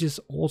 which is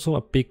also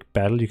a big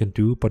battle you can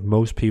do, but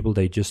most people,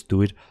 they just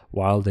do it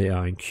while they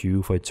are in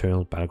queue for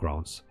Eternal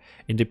Battlegrounds.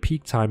 In the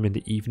peak time in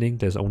the evening,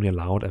 there's only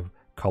allowed a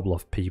couple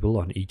of people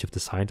on each of the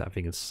sides. I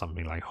think it's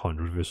something like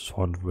 100 versus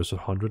 100 versus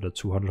 100 or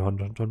 200,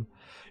 100,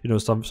 you know,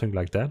 something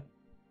like that.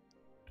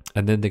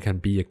 And then there can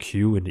be a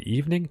queue in the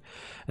evening,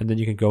 and then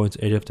you can go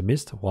into Age of the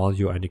Mist while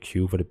you're in the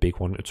queue for the big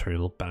one,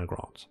 Eternal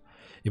Battlegrounds.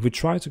 If we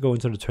try to go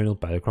into the Eternal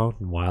Battleground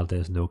while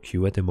there's no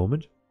queue at the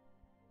moment,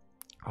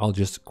 I'll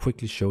just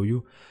quickly show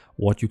you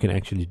what you can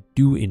actually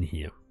do in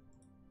here.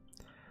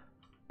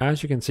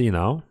 As you can see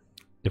now,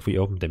 if we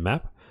open the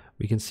map,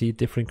 we can see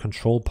different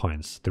control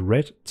points. The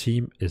red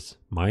team is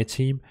my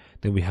team,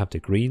 then we have the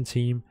green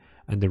team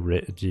and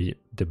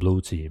the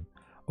blue team.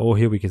 Over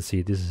here we can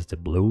see this is the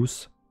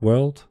blues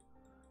world,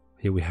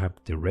 here we have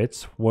the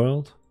red's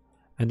world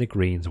and the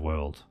green's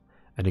world.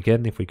 And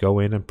again, if we go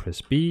in and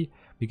press B,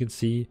 we can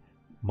see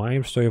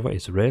my server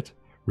is red,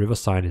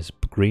 Riverside is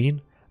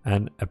green,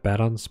 and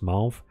Abaddon's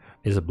Mouth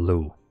is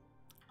blue.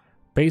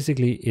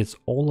 Basically, it's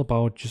all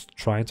about just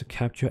trying to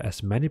capture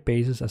as many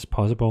bases as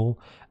possible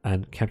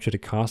and capture the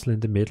castle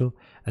in the middle,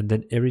 and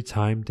then every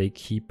time they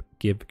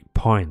give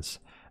points.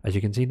 As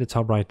you can see in the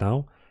top right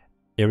now,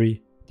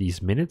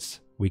 these minutes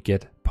we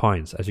get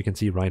points. As you can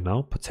see right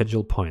now,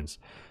 potential points.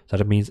 So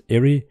that means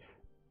every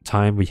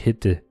time we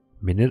hit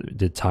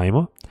the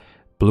timer,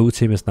 blue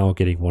team is now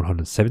getting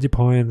 170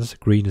 points,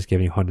 green is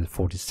getting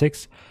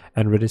 146,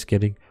 and red is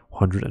getting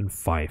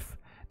 105.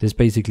 This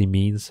basically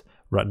means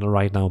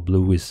right now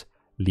blue is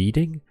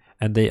leading,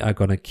 and they are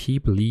gonna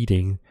keep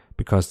leading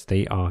because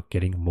they are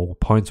getting more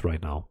points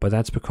right now. But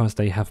that's because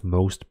they have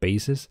most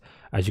bases.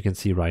 As you can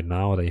see right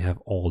now, they have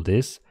all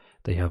this,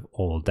 they have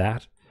all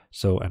that,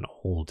 so and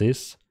all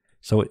this.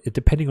 So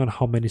depending on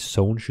how many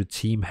zones your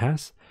team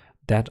has,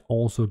 that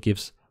also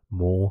gives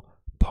more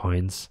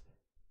points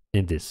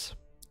in this.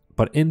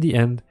 But in the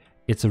end,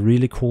 it's a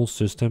really cool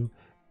system.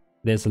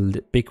 There's a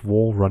big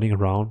war running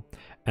around,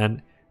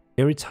 and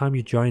every time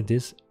you join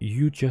this,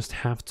 you just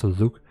have to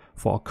look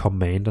for a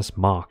commander's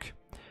mark.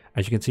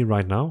 As you can see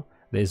right now,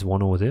 there is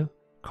one over there,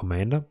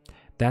 commander.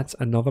 That's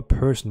another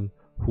person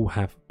who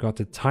have got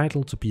the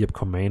title to be a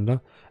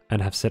commander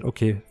and have said,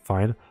 okay,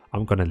 fine,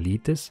 I'm gonna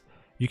lead this.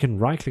 You can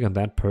right click on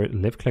that,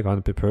 left click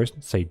on the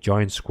person, say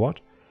join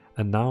squad,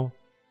 and now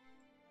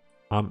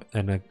I'm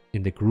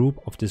in the group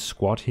of this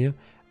squad here,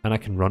 and I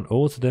can run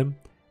over to them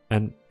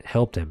and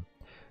help them.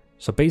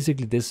 So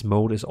basically this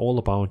mode is all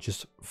about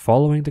just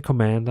following the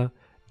commander,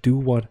 do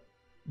what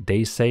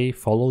they say,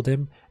 follow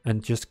them,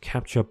 and just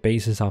capture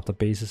bases after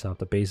bases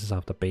after bases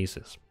after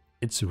bases.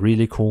 It's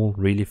really cool,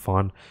 really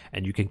fun,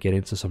 and you can get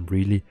into some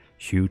really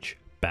huge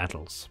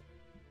battles.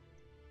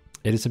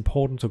 It is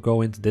important to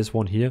go into this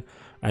one here.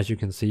 As you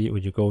can see,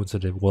 when you go into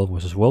the world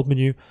versus world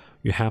menu,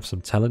 you have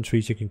some talent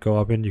trees you can go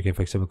up in. You can,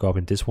 for example, go up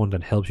in this one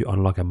that helps you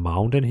unlock a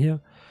mountain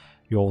here.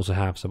 You also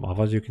have some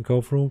others you can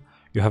go through.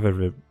 You have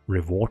a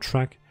reward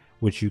track,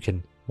 which you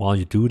can, while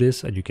you do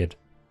this and you get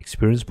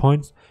experience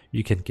points,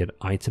 you can get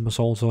items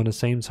also at the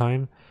same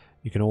time.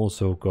 You can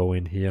also go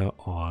in here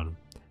on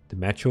the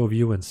macro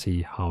view and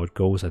see how it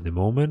goes at the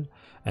moment,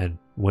 and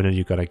when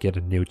you gotta get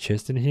a new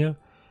chest in here,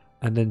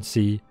 and then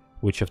see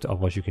which of the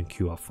others you can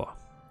queue up for.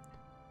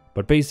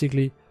 But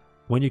basically,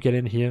 when you get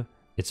in here,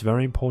 it's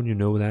very important you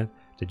know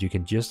that you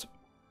can just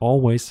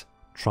always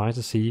try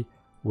to see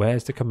where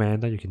is the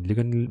commander. You can look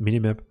on the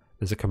minimap,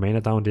 there's a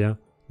commander down there,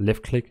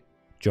 left click,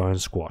 join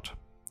squad.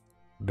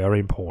 Very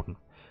important.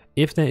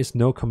 If there is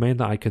no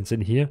commander icons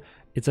in here,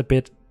 it's a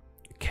bit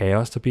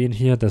chaos to be in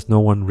here. There's no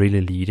one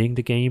really leading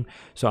the game,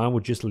 so I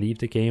would just leave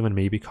the game and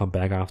maybe come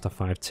back after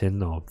 5,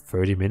 10 or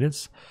 30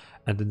 minutes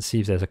and then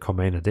see if there's a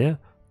commander there,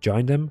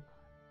 join them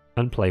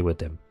and play with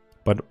them.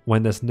 But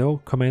when there's no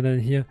commander in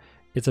here,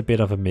 it's a bit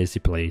of a messy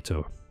play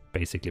to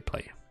basically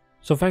play.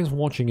 So thanks for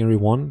watching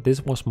everyone.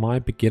 This was my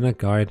beginner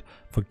guide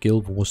for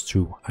Guild Wars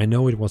 2. I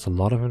know it was a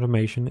lot of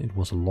information, it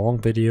was a long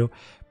video.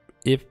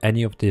 If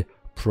any of the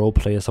pro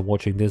players are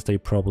watching this, they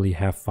probably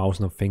have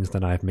thousands of things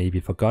that I've maybe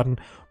forgotten,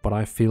 but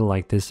I feel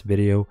like this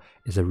video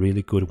is a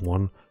really good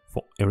one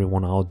for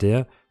everyone out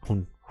there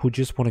who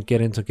just want to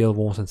get into Guild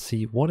Wars and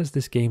see what is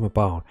this game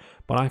about.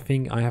 But I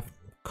think I have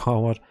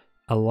covered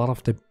a lot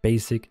of the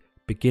basic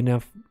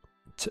beginner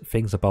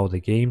things about the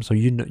game, so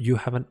you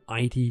have an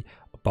idea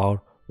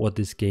about what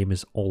this game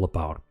is all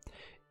about.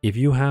 If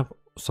you have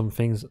some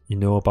things you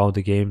know about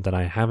the game that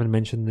I haven't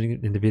mentioned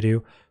in the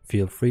video,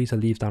 feel free to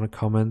leave down a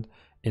comment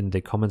in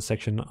the comment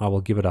section. I will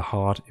give it a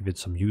heart if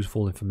it's some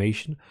useful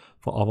information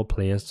for other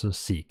players to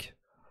seek.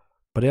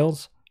 But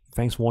else,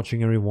 thanks for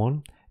watching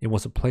everyone. It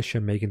was a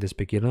pleasure making this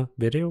beginner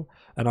video,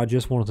 and I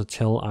just wanted to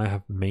tell I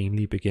have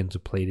mainly begun to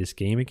play this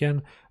game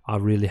again. I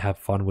really have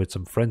fun with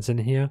some friends in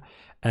here,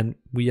 and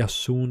we are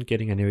soon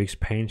getting a new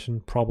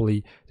expansion.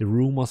 Probably the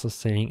rumors are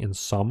saying in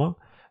summer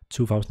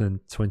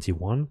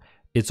 2021.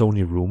 It's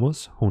only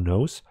rumors, who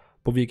knows,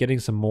 but we're getting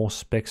some more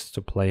specs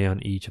to play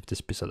on each of the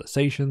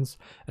specializations,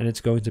 and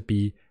it's going to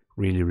be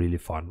really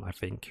fun, I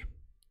think.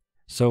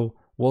 So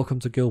welcome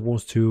to Guild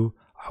Wars 2.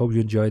 I hope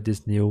you enjoyed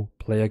this new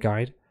player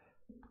guide.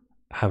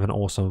 Have an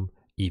awesome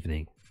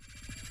evening.